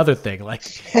another thing. Like,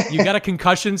 you got a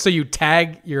concussion, so you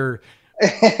tag your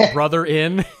brother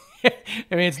in.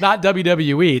 I mean, it's not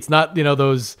WWE. It's not,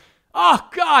 those, oh,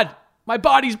 God, my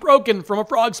body's broken from a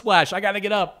frog splash. I got to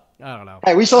get up. I don't know.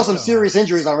 Hey, we saw some serious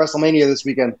injuries on WrestleMania this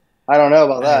weekend. I don't know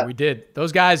about that. We did.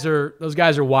 Those guys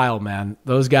are wild, man.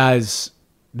 Those guys,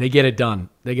 they get it done.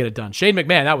 Shane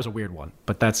McMahon, that was a weird one,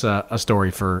 but that's a story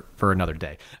for another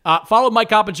day. Follow Mike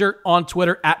Coppinger on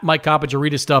Twitter at Mike Coppinger.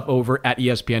 Read his stuff over at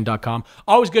ESPN.com.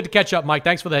 Always good to catch up, Mike.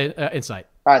 Thanks for the insight.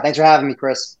 All right. Thanks for having me,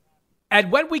 Chris.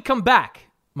 And when we come back,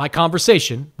 my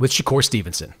conversation with Shakur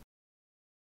Stevenson.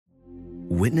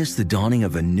 Witness the dawning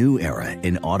of a new era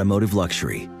in automotive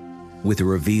luxury with a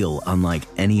reveal unlike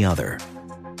any other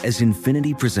as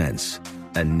Infiniti presents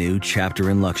a new chapter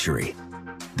in luxury,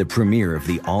 the premiere of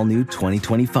the all-new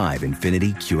 2025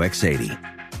 Infiniti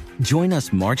QX80. Join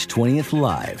us March 20th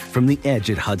live from the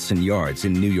Edge at Hudson Yards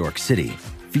in New York City,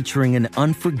 featuring an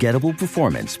unforgettable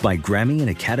performance by Grammy and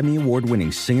Academy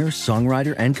Award-winning singer,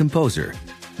 songwriter, and composer,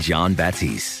 Jon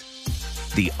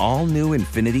Batiste. The all-new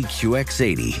Infiniti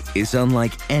QX80 is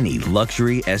unlike any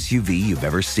luxury SUV you've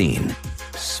ever seen.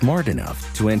 Smart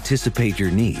enough to anticipate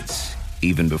your needs,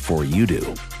 even before you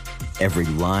do. Every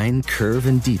line, curve,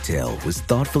 and detail was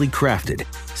thoughtfully crafted,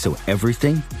 so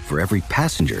everything for every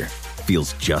passenger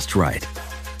feels just right.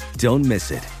 Don't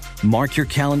miss it. Mark your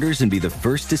calendars and be the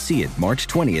first to see it March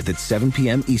 20th at 7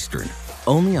 p.m. Eastern,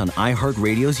 only on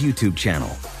iHeartRadio's YouTube channel.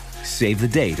 Save the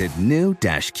date at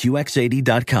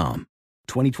new-QX80.com.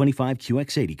 2025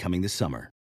 QX80 coming this summer.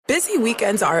 Busy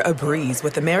weekends are a breeze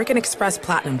with American Express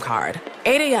Platinum Card.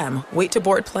 8 a.m., wait to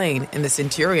board plane in the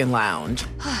Centurion Lounge.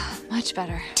 Much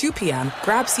better. 2 p.m.,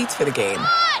 grab seats for the game.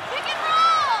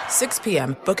 6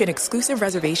 p.m., book an exclusive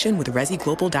reservation with Resi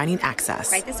Global Dining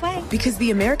Access. Right this way. Because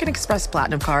the American Express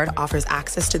Platinum Card offers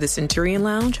access to the Centurion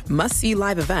Lounge, must-see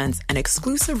live events, and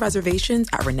exclusive reservations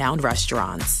at renowned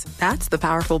restaurants. That's the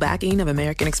powerful backing of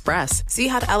American Express. See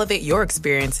how to elevate your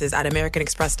experiences at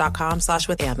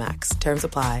americanexpress.com/withAmex. Terms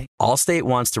apply. Allstate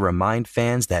wants to remind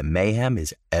fans that mayhem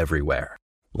is everywhere.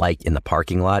 Like in the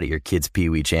parking lot at your kid's Pee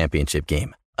Wee Championship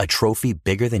game. A trophy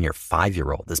bigger than your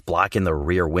 5-year-old is blocking the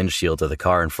rear windshield of the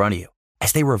car in front of you.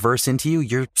 As they reverse into you,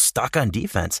 you're stuck on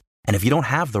defense. And if you don't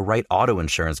have the right auto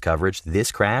insurance coverage,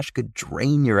 this crash could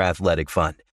drain your athletic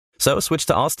fund. So switch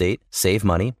to Allstate, save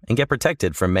money, and get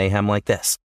protected from mayhem like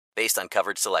this. Based on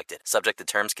coverage selected, subject to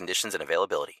terms, conditions, and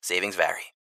availability. Savings vary.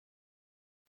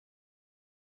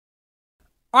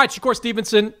 All right, Shakur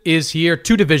Stevenson is here,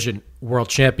 two-division world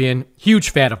champion.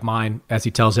 Huge fan of mine, as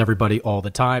he tells everybody all the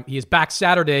time. He is back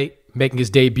Saturday, making his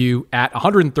debut at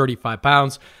 135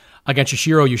 pounds against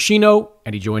Yoshiro Yoshino,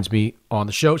 and he joins me on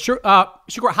the show. Sure,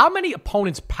 Shakur, how many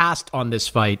opponents passed on this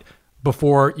fight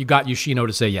before you got Yoshino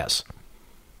to say yes?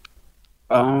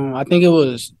 I think it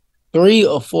was 3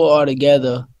 or 4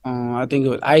 altogether. I think it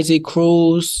was Isaac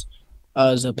Cruz,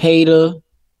 Zepeda,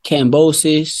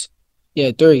 Kambosos.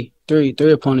 Yeah, three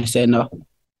opponents said no.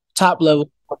 Top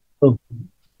level.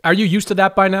 Are you used to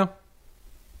that by now?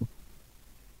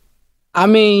 I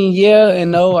mean, yeah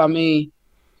and no. I mean,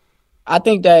 I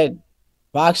think that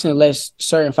boxing lets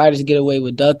certain fighters get away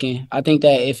with ducking. I think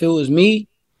that if it was me,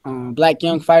 black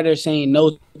young fighter saying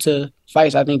no to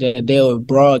fights, I think that they would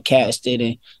broadcast it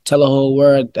and tell the whole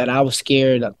world that I was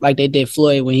scared, like they did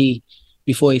Floyd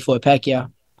before he fought Pacquiao.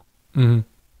 Mm-hmm.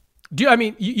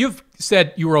 You've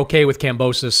said you were okay with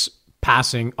Kambosos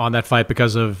passing on that fight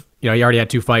because of, you already had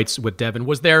 2 fights with Devin.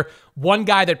 Was there one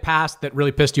guy that passed that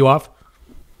really pissed you off?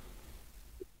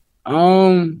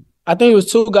 I think it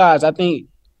was 2 guys. I think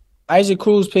Isaac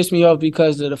Cruz pissed me off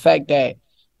because of the fact that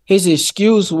his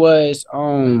excuse was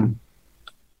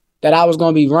that I was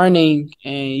going to be running,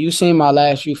 and you seen my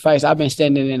last few fights. I've been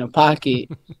standing in a pocket,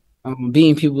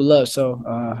 beating people up. So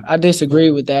I disagree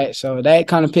with that. So that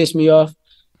kind of pissed me off.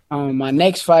 My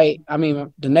next fight,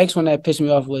 the next one that pissed me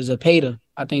off was Zepeda.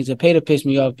 I think Zepeda pissed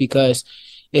me off because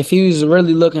if he was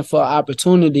really looking for an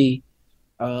opportunity,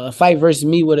 a fight versus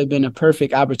me would have been a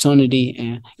perfect opportunity.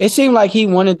 And it seemed like he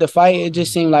wanted the fight. It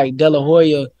just seemed like De La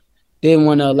Hoya didn't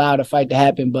want to allow the fight to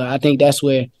happen. But I think that's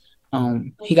where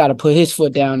he got to put his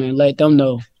foot down and let them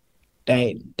know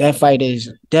that fight is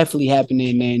definitely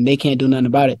happening and they can't do nothing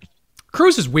about it.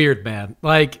 Cruz is weird, man.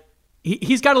 Like,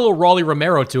 he's got a little Rolly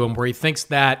Romero to him where he thinks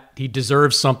that he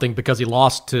deserves something because he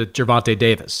lost to Gervonta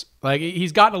Davis. Like,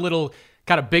 he's gotten a little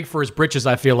kind of big for his britches,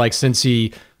 I feel like, since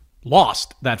he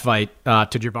lost that fight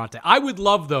to Gervonta. I would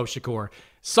love, though, Shakur,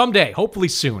 someday, hopefully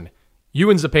soon, you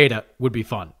and Zepeda would be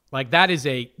fun. Like, that is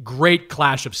a great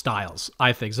clash of styles,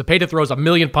 I think. Zepeda throws a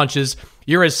million punches.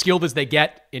 You're as skilled as they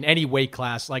get in any weight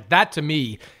class. Like, that, to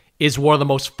me, is one of the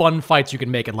most fun fights you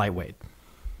can make at lightweight.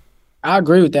 I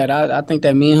agree with that. I think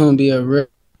that me and him will be a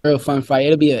real fun fight.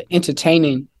 It'll be an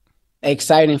entertaining,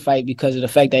 exciting fight because of the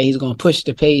fact that he's going to push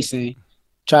the pace and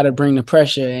try to bring the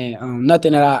pressure. And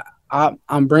nothing that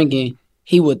I'm bringing,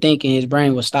 he would think in his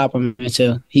brain would stop him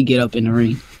until he get up in the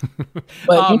ring.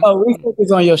 But, we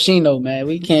focus on Yoshino, man.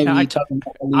 We can't be talking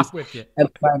about these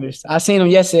fighters. I seen him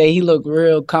yesterday. He looked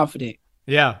real confident.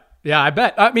 Yeah, I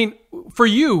bet. I mean, for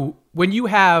you, when you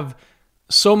have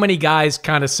so many guys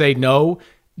kind of say no,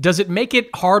 does it make it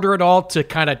harder at all to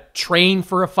kind of train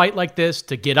for a fight like this,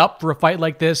 to get up for a fight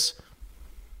like this?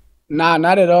 Nah,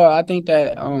 not at all. I think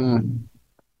that I'm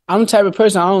the type of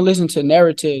person, I don't listen to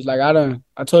narratives. Like,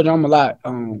 I told you I'm a lot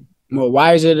more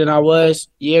wiser than I was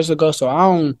years ago, so I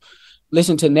don't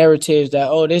listen to narratives that,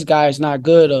 this guy is not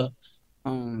good. Or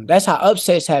that's how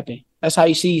upsets happen. That's how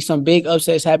you see some big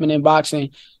upsets happen in boxing.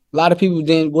 A lot of people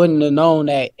wouldn't have known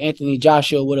that Anthony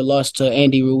Joshua would have lost to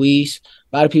Andy Ruiz.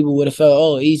 A lot of people would have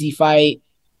felt, easy fight.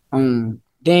 Then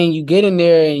you get in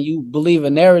there and you believe a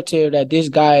narrative that this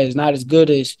guy is not as good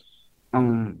as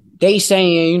they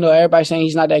saying, everybody saying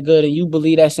he's not that good, and you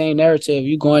believe that same narrative.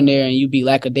 You go in there and you be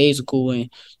lackadaisical and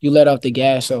you let off the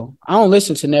gas. So I don't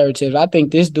listen to narratives. I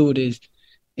think this dude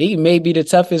he may be the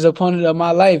toughest opponent of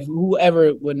my life.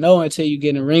 Whoever would know until you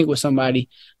get in a ring with somebody.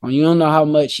 You don't know how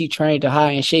much he trained to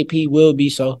high in shape he will be.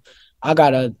 So I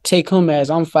got to take him as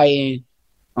I'm fighting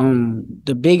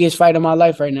the biggest fight of my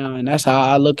life right now, and that's how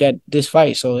I look at this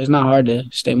fight. So it's not hard to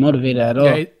stay motivated at all.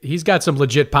 Yeah, he's got some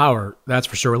legit power, that's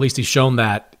for sure. At least he's shown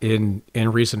that in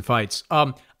recent fights.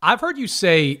 I've heard you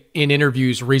say in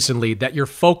interviews recently that your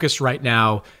focus right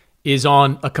now is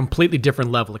on a completely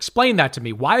different level. Explain that to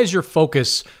me. Why is your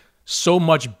focus so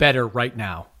much better right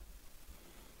now?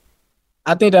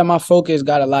 I think that my focus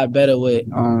got a lot better with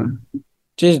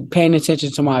just paying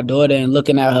attention to my daughter and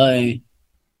looking at her and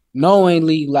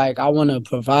knowingly, like, I want to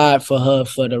provide for her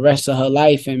for the rest of her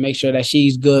life and make sure that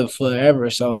she's good forever.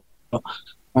 So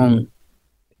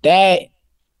that,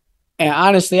 and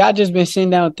honestly, I just been sitting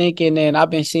down thinking, and I've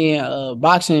been seeing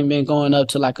boxing been going up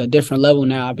to like a different level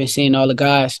now. I've been seeing all the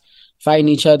guys fighting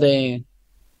each other, and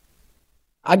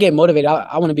I get motivated.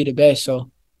 I want to be the best.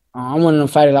 So I'm one of them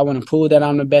fighters. I want to prove that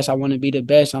I'm the best. I want to be the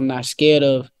best. I'm not scared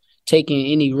of taking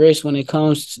any risk when it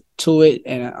comes to it.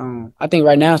 And I think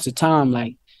right now it's the time.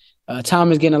 Like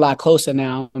time is getting a lot closer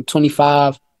now. I'm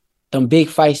 25. Them big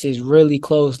fights is really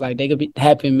close. Like they could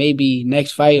happen maybe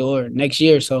next fight or next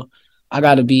year. So I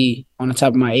got to be on the top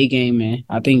of my A game, man.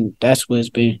 I think that's what's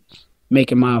been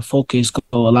making my focus go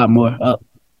a lot more up.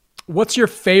 What's your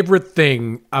favorite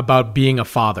thing about being a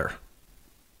father?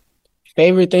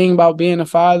 Favorite thing about being a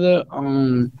father? I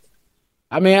mean,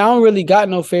 I don't really got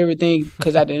no favorite thing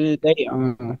because at the end of the day,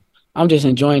 I'm just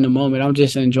enjoying the moment. I'm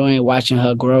just enjoying watching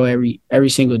her grow every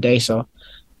single day. So,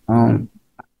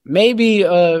 maybe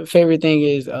favorite thing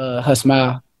is her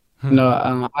smile. You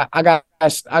know, I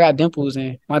got dimples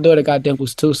and my daughter got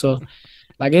dimples too. So,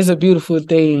 like, it's a beautiful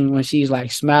thing when she's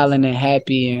like smiling and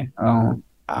happy, and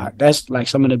that's like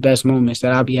some of the best moments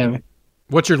that I'll be having.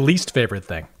 What's your least favorite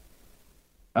thing?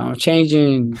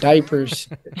 Changing diapers.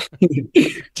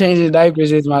 Changing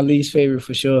diapers is my least favorite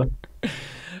for sure.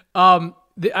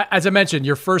 As I mentioned,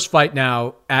 your first fight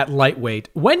now at lightweight.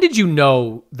 When did you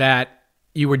know that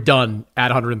you were done at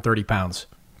 130 pounds?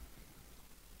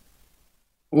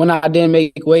 When I didn't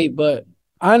make weight, but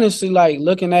honestly, like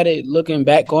looking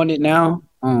back on it now,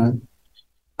 I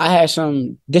had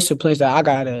some disciplines that I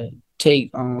gotta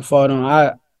take forward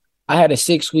on. I had a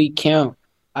 6-week camp.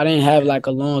 I didn't have like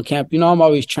a long camp. You know, I'm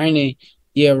always training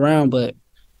year round, but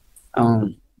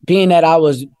being that I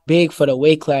was big for the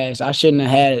weight class, I shouldn't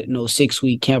have had no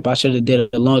 6-week camp. I should have did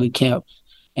a longer camp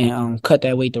and cut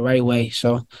that weight the right way.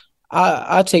 So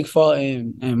I take fault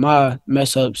in my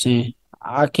mess ups, and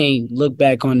I can't look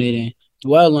back on it and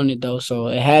dwell on it though. So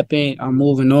it happened. I'm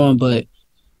moving on, but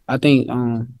I think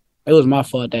it was my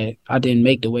fault that I didn't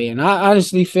make the weight. And I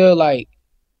honestly feel like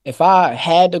if I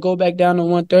had to go back down to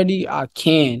 130, I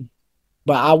can,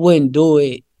 but I wouldn't do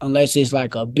it unless it's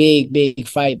like a big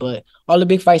fight. But all the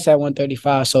big fights at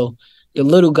 135, so the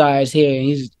little guy is here and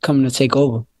he's coming to take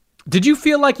over. Did you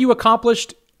feel like you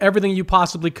accomplished everything you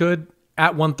possibly could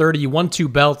at 130? You won 2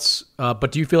 belts,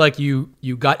 but do you feel like you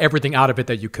got everything out of it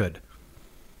that you could?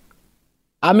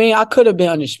 I mean, I could have been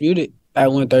undisputed at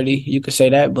 130. You could say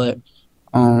that, but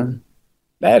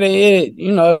that it.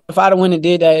 You know, if I'd have went and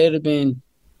did that, it'd have been.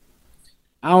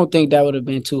 I don't think that would have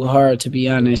been too hard, to be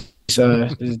honest.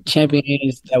 The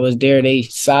champions that was there, they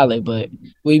solid, but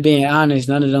we being honest,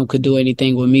 none of them could do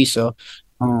anything with me. So,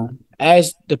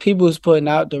 as the people who's putting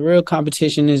out, the real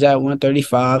competition is at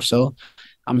 135. So,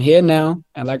 I'm here now,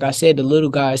 and like I said, the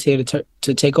little guy is here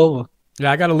to take over.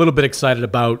 Yeah, I got a little bit excited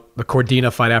about the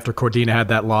Cordina fight after Cordina had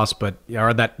that loss,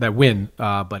 or that win.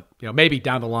 But maybe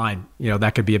down the line,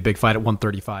 that could be a big fight at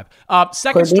 135.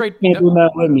 Second Cordina straight. Can't do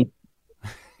nothing with me.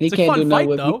 He It's can't a fun do nothing fight,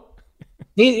 with though.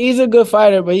 me. He's a good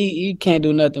fighter, but he can't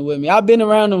do nothing with me. I've been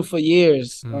around him for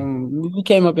years. We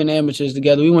came up in the amateurs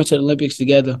together. We went to the Olympics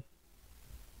together.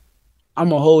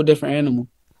 I'm a whole different animal.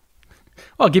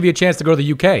 Well, I'll give you a chance to go to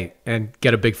the UK and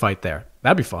get a big fight there.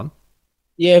 That'd be fun.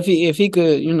 Yeah, if he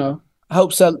could,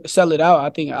 help sell it out, I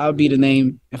think I'll be the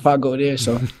name if I go there.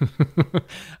 So,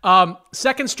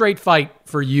 second straight fight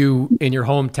for you in your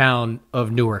hometown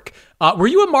of Newark. Were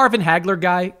you a Marvin Hagler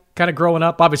guy kind of growing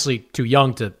up? Obviously too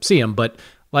young to see him, but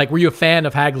were you a fan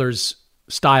of Hagler's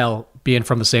style being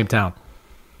from the same town?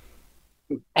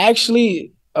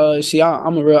 Actually, see,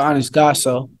 I'm a real honest guy,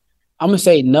 so I'm going to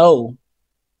say no.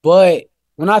 But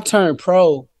when I turned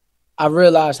pro, I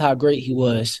realized how great he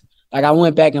was. Like, I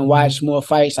went back and watched more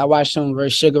fights. I watched him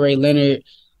versus Sugar Ray Leonard.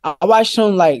 I watched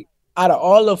him, out of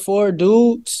all the 4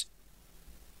 dudes,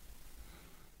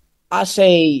 I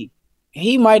say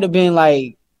he might have been,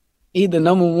 either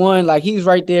number 1. He's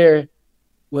right there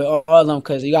with all of them,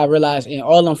 because you got to realize in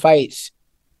all them fights,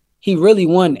 he really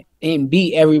won and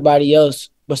beat everybody else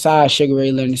besides Sugar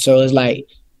Ray Leonard. So it's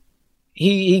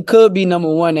he could be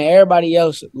number 1, and everybody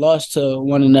else lost to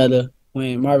one another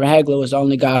when Marvin Hagler was the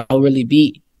only guy who really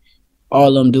beat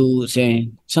all them dudes.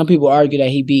 And some people argue that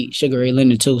he beat Sugar Ray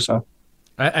Leonard too. So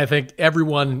I think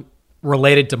everyone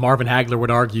related to Marvin Hagler would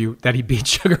argue that he beat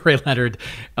Sugar Ray Leonard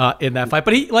in that fight.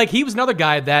 But he was another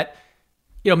guy that,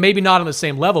 maybe not on the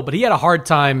same level, but he had a hard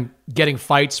time getting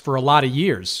fights for a lot of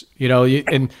years.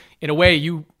 And in a way,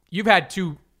 you've had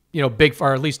 2, big,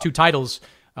 or at least 2 titles,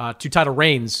 2 title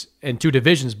reigns in 2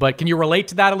 divisions. But can you relate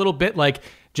to that a little bit?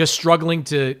 Just struggling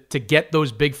to get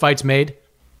those big fights made?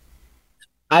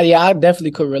 I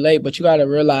definitely could relate, but you got to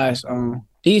realize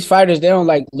these fighters, they don't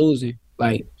like losing.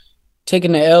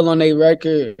 Taking the L on their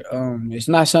record, it's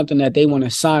not something that they want to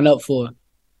sign up for.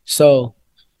 So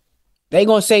they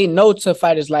going to say no to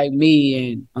fighters like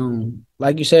me and,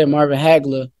 like you said, Marvin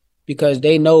Hagler, because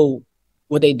they know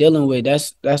what they dealing with.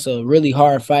 That's a really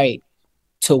hard fight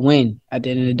to win at the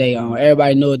end of the day.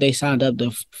 Everybody knew they signed up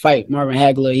to fight Marvin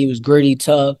Hagler. He was gritty,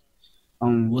 tough,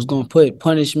 was going to put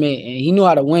punishment, and he knew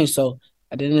how to win. So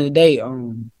at the end of the day,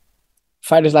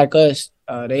 fighters like us,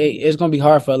 it's going to be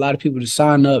hard for a lot of people to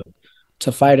sign up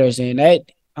to fighters, and that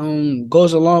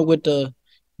goes along with the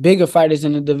bigger fighters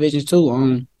in the division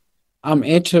too. I'm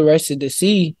interested to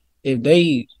see if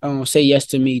they say yes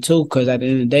to me too, because at the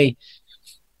end of the day,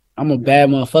 I'm a bad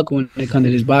motherfucker when it comes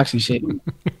to this boxing shit.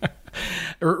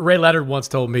 Ray Leonard once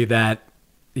told me that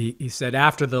he said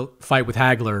after the fight with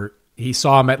Hagler, he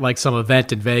saw him at like some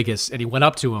event in Vegas, and he went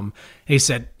up to him and he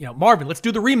said, Marvin, let's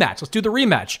do the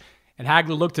rematch. And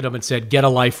Hagler looked at him and said, "Get a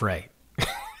life, Ray."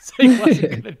 So he wasn't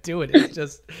going to do it. It's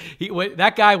just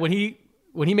that guy when he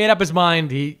made up his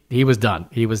mind, he was done.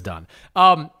 He was done.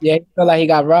 Yeah, he felt like he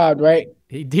got robbed, right?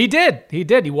 He did.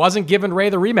 He wasn't giving Ray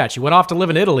the rematch. He went off to live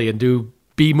in Italy and do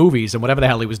B movies and whatever the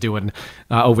hell he was doing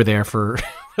over there for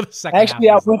the second Actually,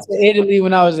 half. I went to Italy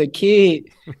when I was a kid,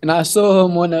 and I saw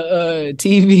him on the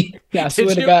TV. I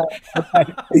swear to God.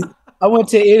 I went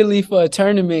to Italy for a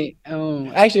tournament,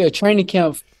 actually a training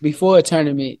camp before a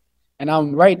tournament, and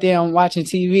I'm right there. I'm watching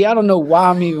TV. I don't know why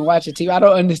I'm even watching TV. I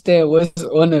don't understand what's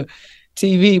on the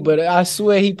TV, but I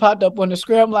swear he popped up on the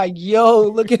screen. I'm like, yo,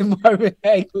 look at Marvin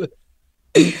Hagler.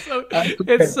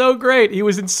 It's so great. He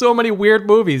was in so many weird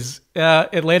movies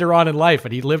and later on in life,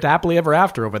 and he lived happily ever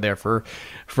after over there for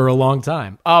a long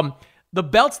time. The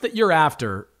belts that you're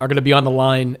after are going to be on the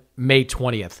line May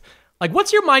 20th. Like,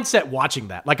 what's your mindset watching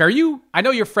that? Like, I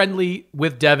know you're friendly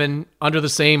with Devin under the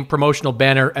same promotional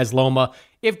banner as Loma.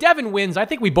 If Devin wins, I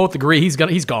think we both agree he's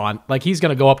gone. Like, he's going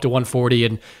to go up to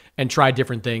 140 and try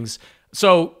different things.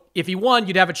 So if he won,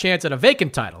 you'd have a chance at a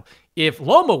vacant title. If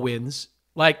Loma wins,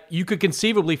 like, you could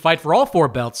conceivably fight for all 4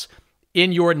 belts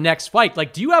in your next fight.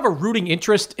 Like, do you have a rooting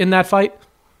interest in that fight?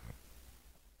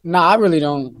 No, I really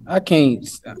don't. I can't.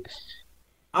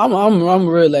 I'm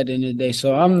real at the end of the day,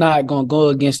 so I'm not gonna go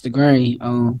against the grain.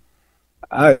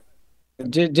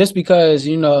 Just because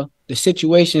the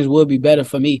situations will be better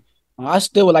for me. I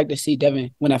still would like to see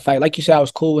Devin win that fight. Like you said, I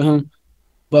was cool with him,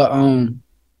 but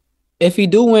if he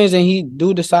do wins and he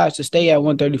do decides to stay at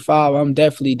 135, I'm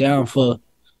definitely down for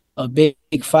a big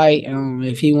fight.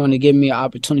 If he want to give me an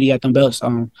opportunity at them belts,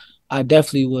 I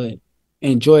definitely would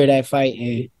enjoy that fight,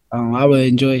 and I would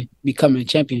enjoy becoming a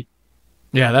champion.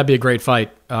 Yeah, that'd be a great fight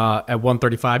at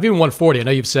 135, even 140. I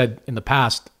know you've said in the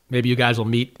past maybe you guys will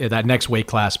meet at that next weight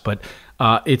class, but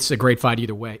it's a great fight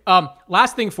either way.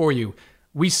 Last thing for you.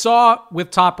 We saw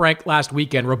with Top Rank last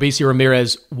weekend, Robeisy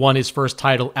Ramirez won his first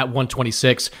title at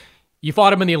 126. You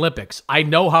fought him in the Olympics. I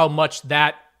know how much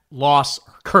that loss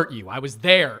hurt you. I was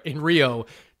there in Rio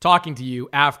talking to you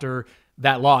after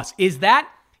that loss. Is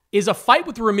a fight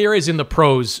with Ramirez in the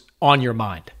pros on your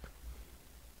mind?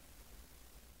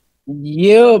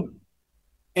 Yeah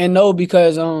and no,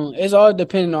 because it's all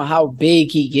depending on how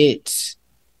big he gets.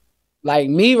 Like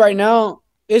me right now,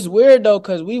 it's weird though,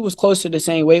 because we was close to the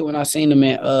same weight when I seen him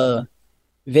at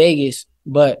Vegas.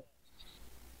 But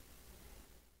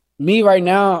me right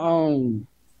now,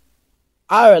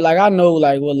 I know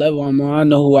like what level I'm on. I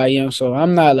know who I am, so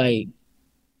I'm not like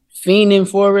fiending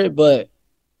for it, but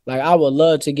like I would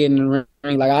love to get in the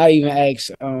ring. Like I even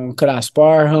asked, could I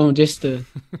spar him just to,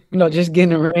 just get in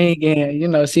the ring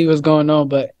and see what's going on.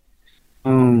 But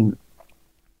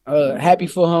happy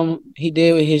for him. He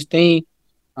did with his thing.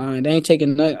 They ain't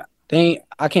taking nothing.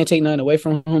 I can't take nothing away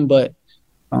from him, but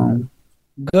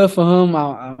good for him.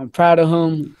 I'm proud of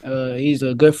him. He's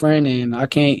a good friend, and I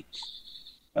can't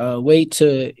wait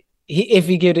to if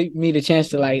he give me the chance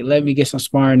to like let me get some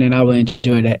sparring, then I will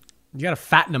enjoy that. You got to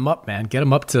fatten him up, man. Get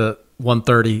him up to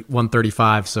 130,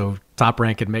 135 so Top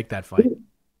Rank can make that fight.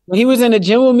 When he was in the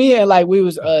gym with me and like we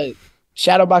was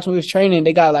shadow boxing, we was training,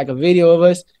 they got like a video of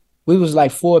us. We was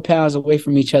like 4 pounds away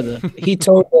from each other. He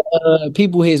told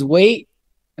people his weight,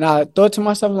 and I thought to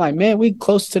myself, like, man, we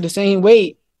close to the same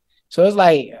weight. So it's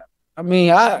like, I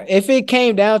mean, if it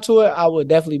came down to it, I would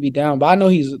definitely be down. But I know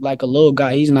he's like a little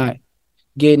guy. He's not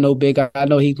getting no big. I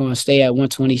know he's going to stay at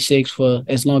 126 for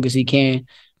as long as he can.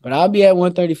 But I'll be at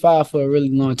 135 for a really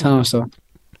long time. So,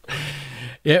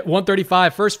 yeah,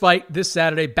 135. First fight this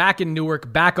Saturday, back in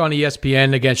Newark, back on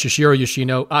ESPN against Yoshiro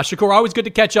Yoshino. Shakur, always good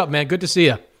to catch up, man. Good to see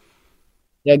you.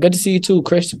 Yeah, good to see you too,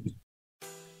 Chris.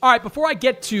 All right, before I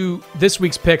get to this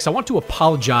week's picks, I want to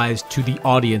apologize to the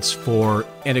audience for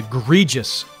an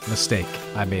egregious mistake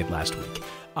I made last week.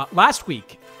 Last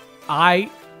week, I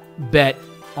bet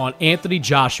on Anthony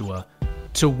Joshua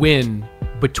to win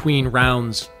between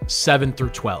rounds 7 through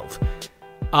 12.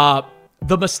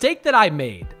 The mistake that I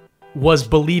made was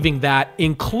believing that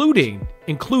included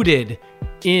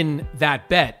in that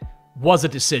bet was a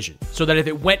decision. So that if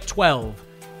it went 12,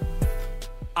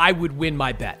 I would win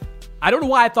my bet. I don't know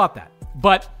why I thought that,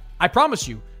 but I promise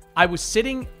you, I was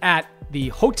sitting at the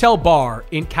hotel bar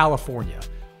in California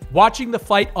watching the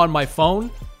fight on my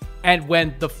phone, and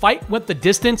when the fight went the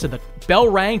distance and the bell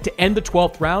rang to end the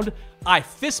 12th round, I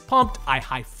fist pumped, I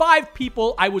high-fived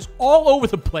people, I was all over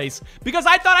the place because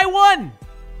I thought I won.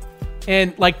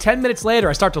 And like 10 minutes later,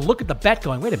 I start to look at the bet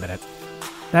going, wait a minute,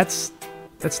 that's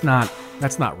not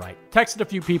right. Texted a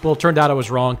few people, turned out I was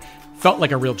wrong, felt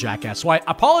like a real jackass. So I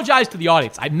apologize to the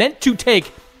audience. I meant to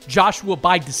take Joshua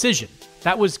by decision.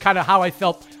 That was kind of how I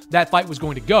felt that fight was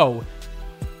going to go.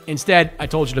 Instead, I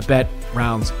told you to bet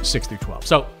rounds 6 through 12.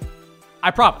 So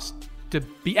I promise to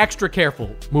be extra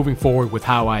careful moving forward with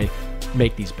how I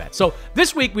make these bets. So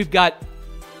this week we've got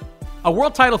a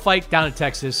world title fight down in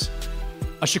Texas,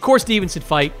 a Shakur Stevenson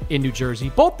fight in New Jersey.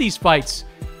 Both these fights,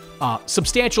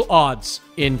 substantial odds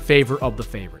in favor of the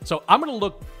favorite. So I'm going to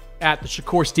look at the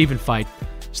Shakur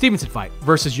Stevenson fight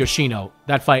versus Yoshino,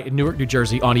 that fight in Newark, New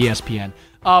Jersey on ESPN.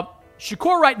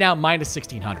 Shakur right now minus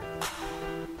 1,600.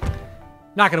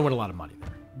 Not going to win a lot of money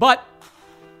there. But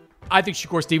I think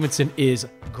Shakur Stevenson is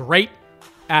great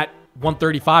at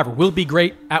 135, or will be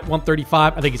great at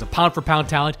 135. I think he's a pound-for-pound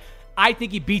talent. I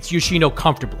think he beats Yoshino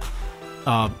comfortably.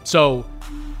 So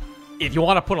if you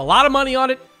want to put a lot of money on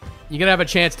it, you're going to have a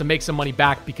chance to make some money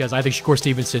back because I think Shakur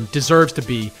Stevenson deserves to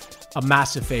be a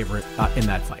massive favorite in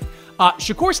that fight.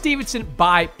 Shakur Stevenson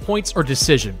by points or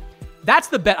decision. That's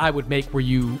the bet I would make where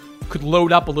you could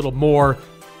load up a little more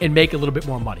and make a little bit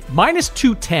more money. Minus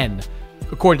 210,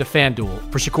 according to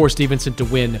FanDuel, for Shakur Stevenson to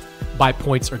win by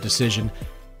points or decision.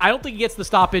 I don't think he gets the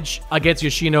stoppage against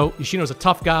Yoshino. Yoshino's a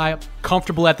tough guy,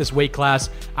 comfortable at this weight class.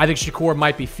 I think Shakur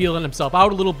might be feeling himself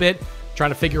out a little bit,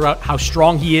 trying to figure out how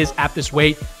strong he is at this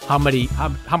weight, how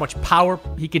much power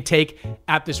he can take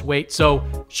at this weight. So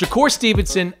Shakur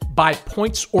Stevenson by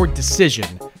points or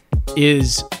decision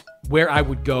is where I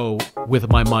would go with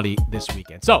my money this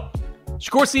weekend. So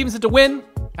Shakur Stevenson to win,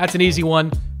 that's an easy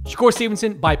one. Shakur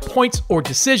Stevenson by points or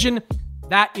decision,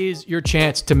 that is your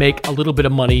chance to make a little bit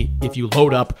of money if you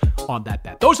load up on that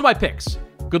bet. Those are my picks.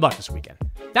 Good luck this weekend.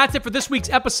 That's it for this week's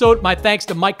episode. My thanks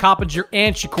to Mike Coppinger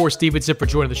and Shakur Stevenson for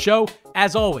joining the show.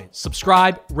 As always,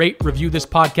 subscribe, rate, review this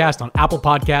podcast on Apple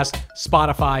Podcasts,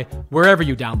 Spotify, wherever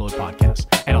you download podcasts.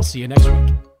 And I'll see you next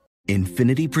week.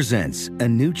 Infinity presents a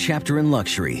new chapter in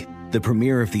luxury, the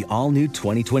premiere of the all-new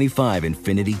 2025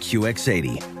 Infinity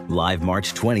QX80, live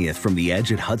March 20th from the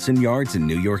Edge at Hudson Yards in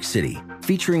New York City,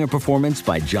 featuring a performance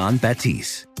by John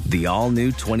Batiste. The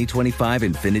all-new 2025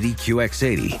 Infinity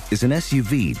QX80 is an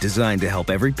SUV designed to help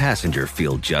every passenger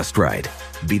feel just right.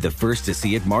 Be the first to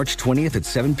see it March 20th at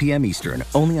 7 p.m. Eastern,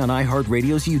 only on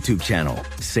iHeartRadio's YouTube channel.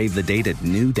 Save the date at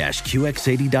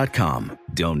new-QX80.com.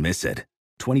 Don't miss it.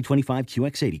 2025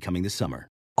 QX80 coming this summer.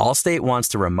 Allstate wants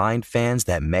to remind fans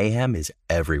that mayhem is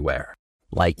everywhere.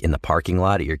 Like in the parking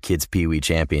lot at your kid's Pee Wee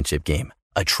Championship game.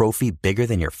 A trophy bigger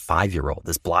than your 5-year-old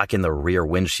is blocking the rear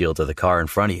windshield of the car in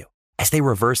front of you. As they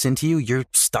reverse into you, you're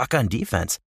stuck on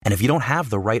defense. And if you don't have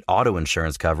the right auto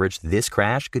insurance coverage, this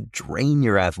crash could drain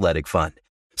your athletic fund.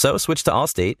 So switch to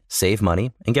Allstate, save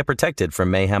money, and get protected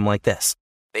from mayhem like this.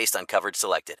 Based on coverage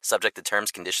selected, subject to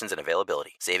terms, conditions, and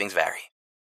availability. Savings vary.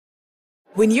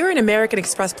 When you're an American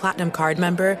Express Platinum Card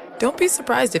member, don't be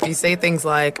surprised if you say things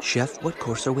like, Chef, what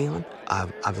course are we on?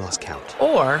 I've lost count.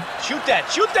 Or, Shoot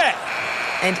that!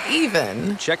 And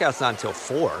even, Checkout's not until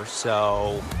 4,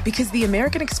 so... Because the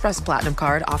American Express Platinum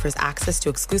Card offers access to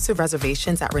exclusive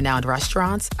reservations at renowned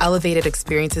restaurants, elevated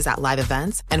experiences at live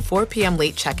events, and 4 p.m.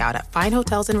 late checkout at fine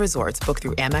hotels and resorts booked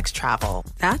through Amex Travel.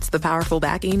 That's the powerful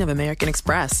backing of American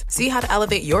Express. See how to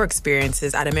elevate your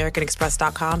experiences at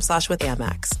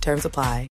americanexpress.com/withAmex. Terms apply.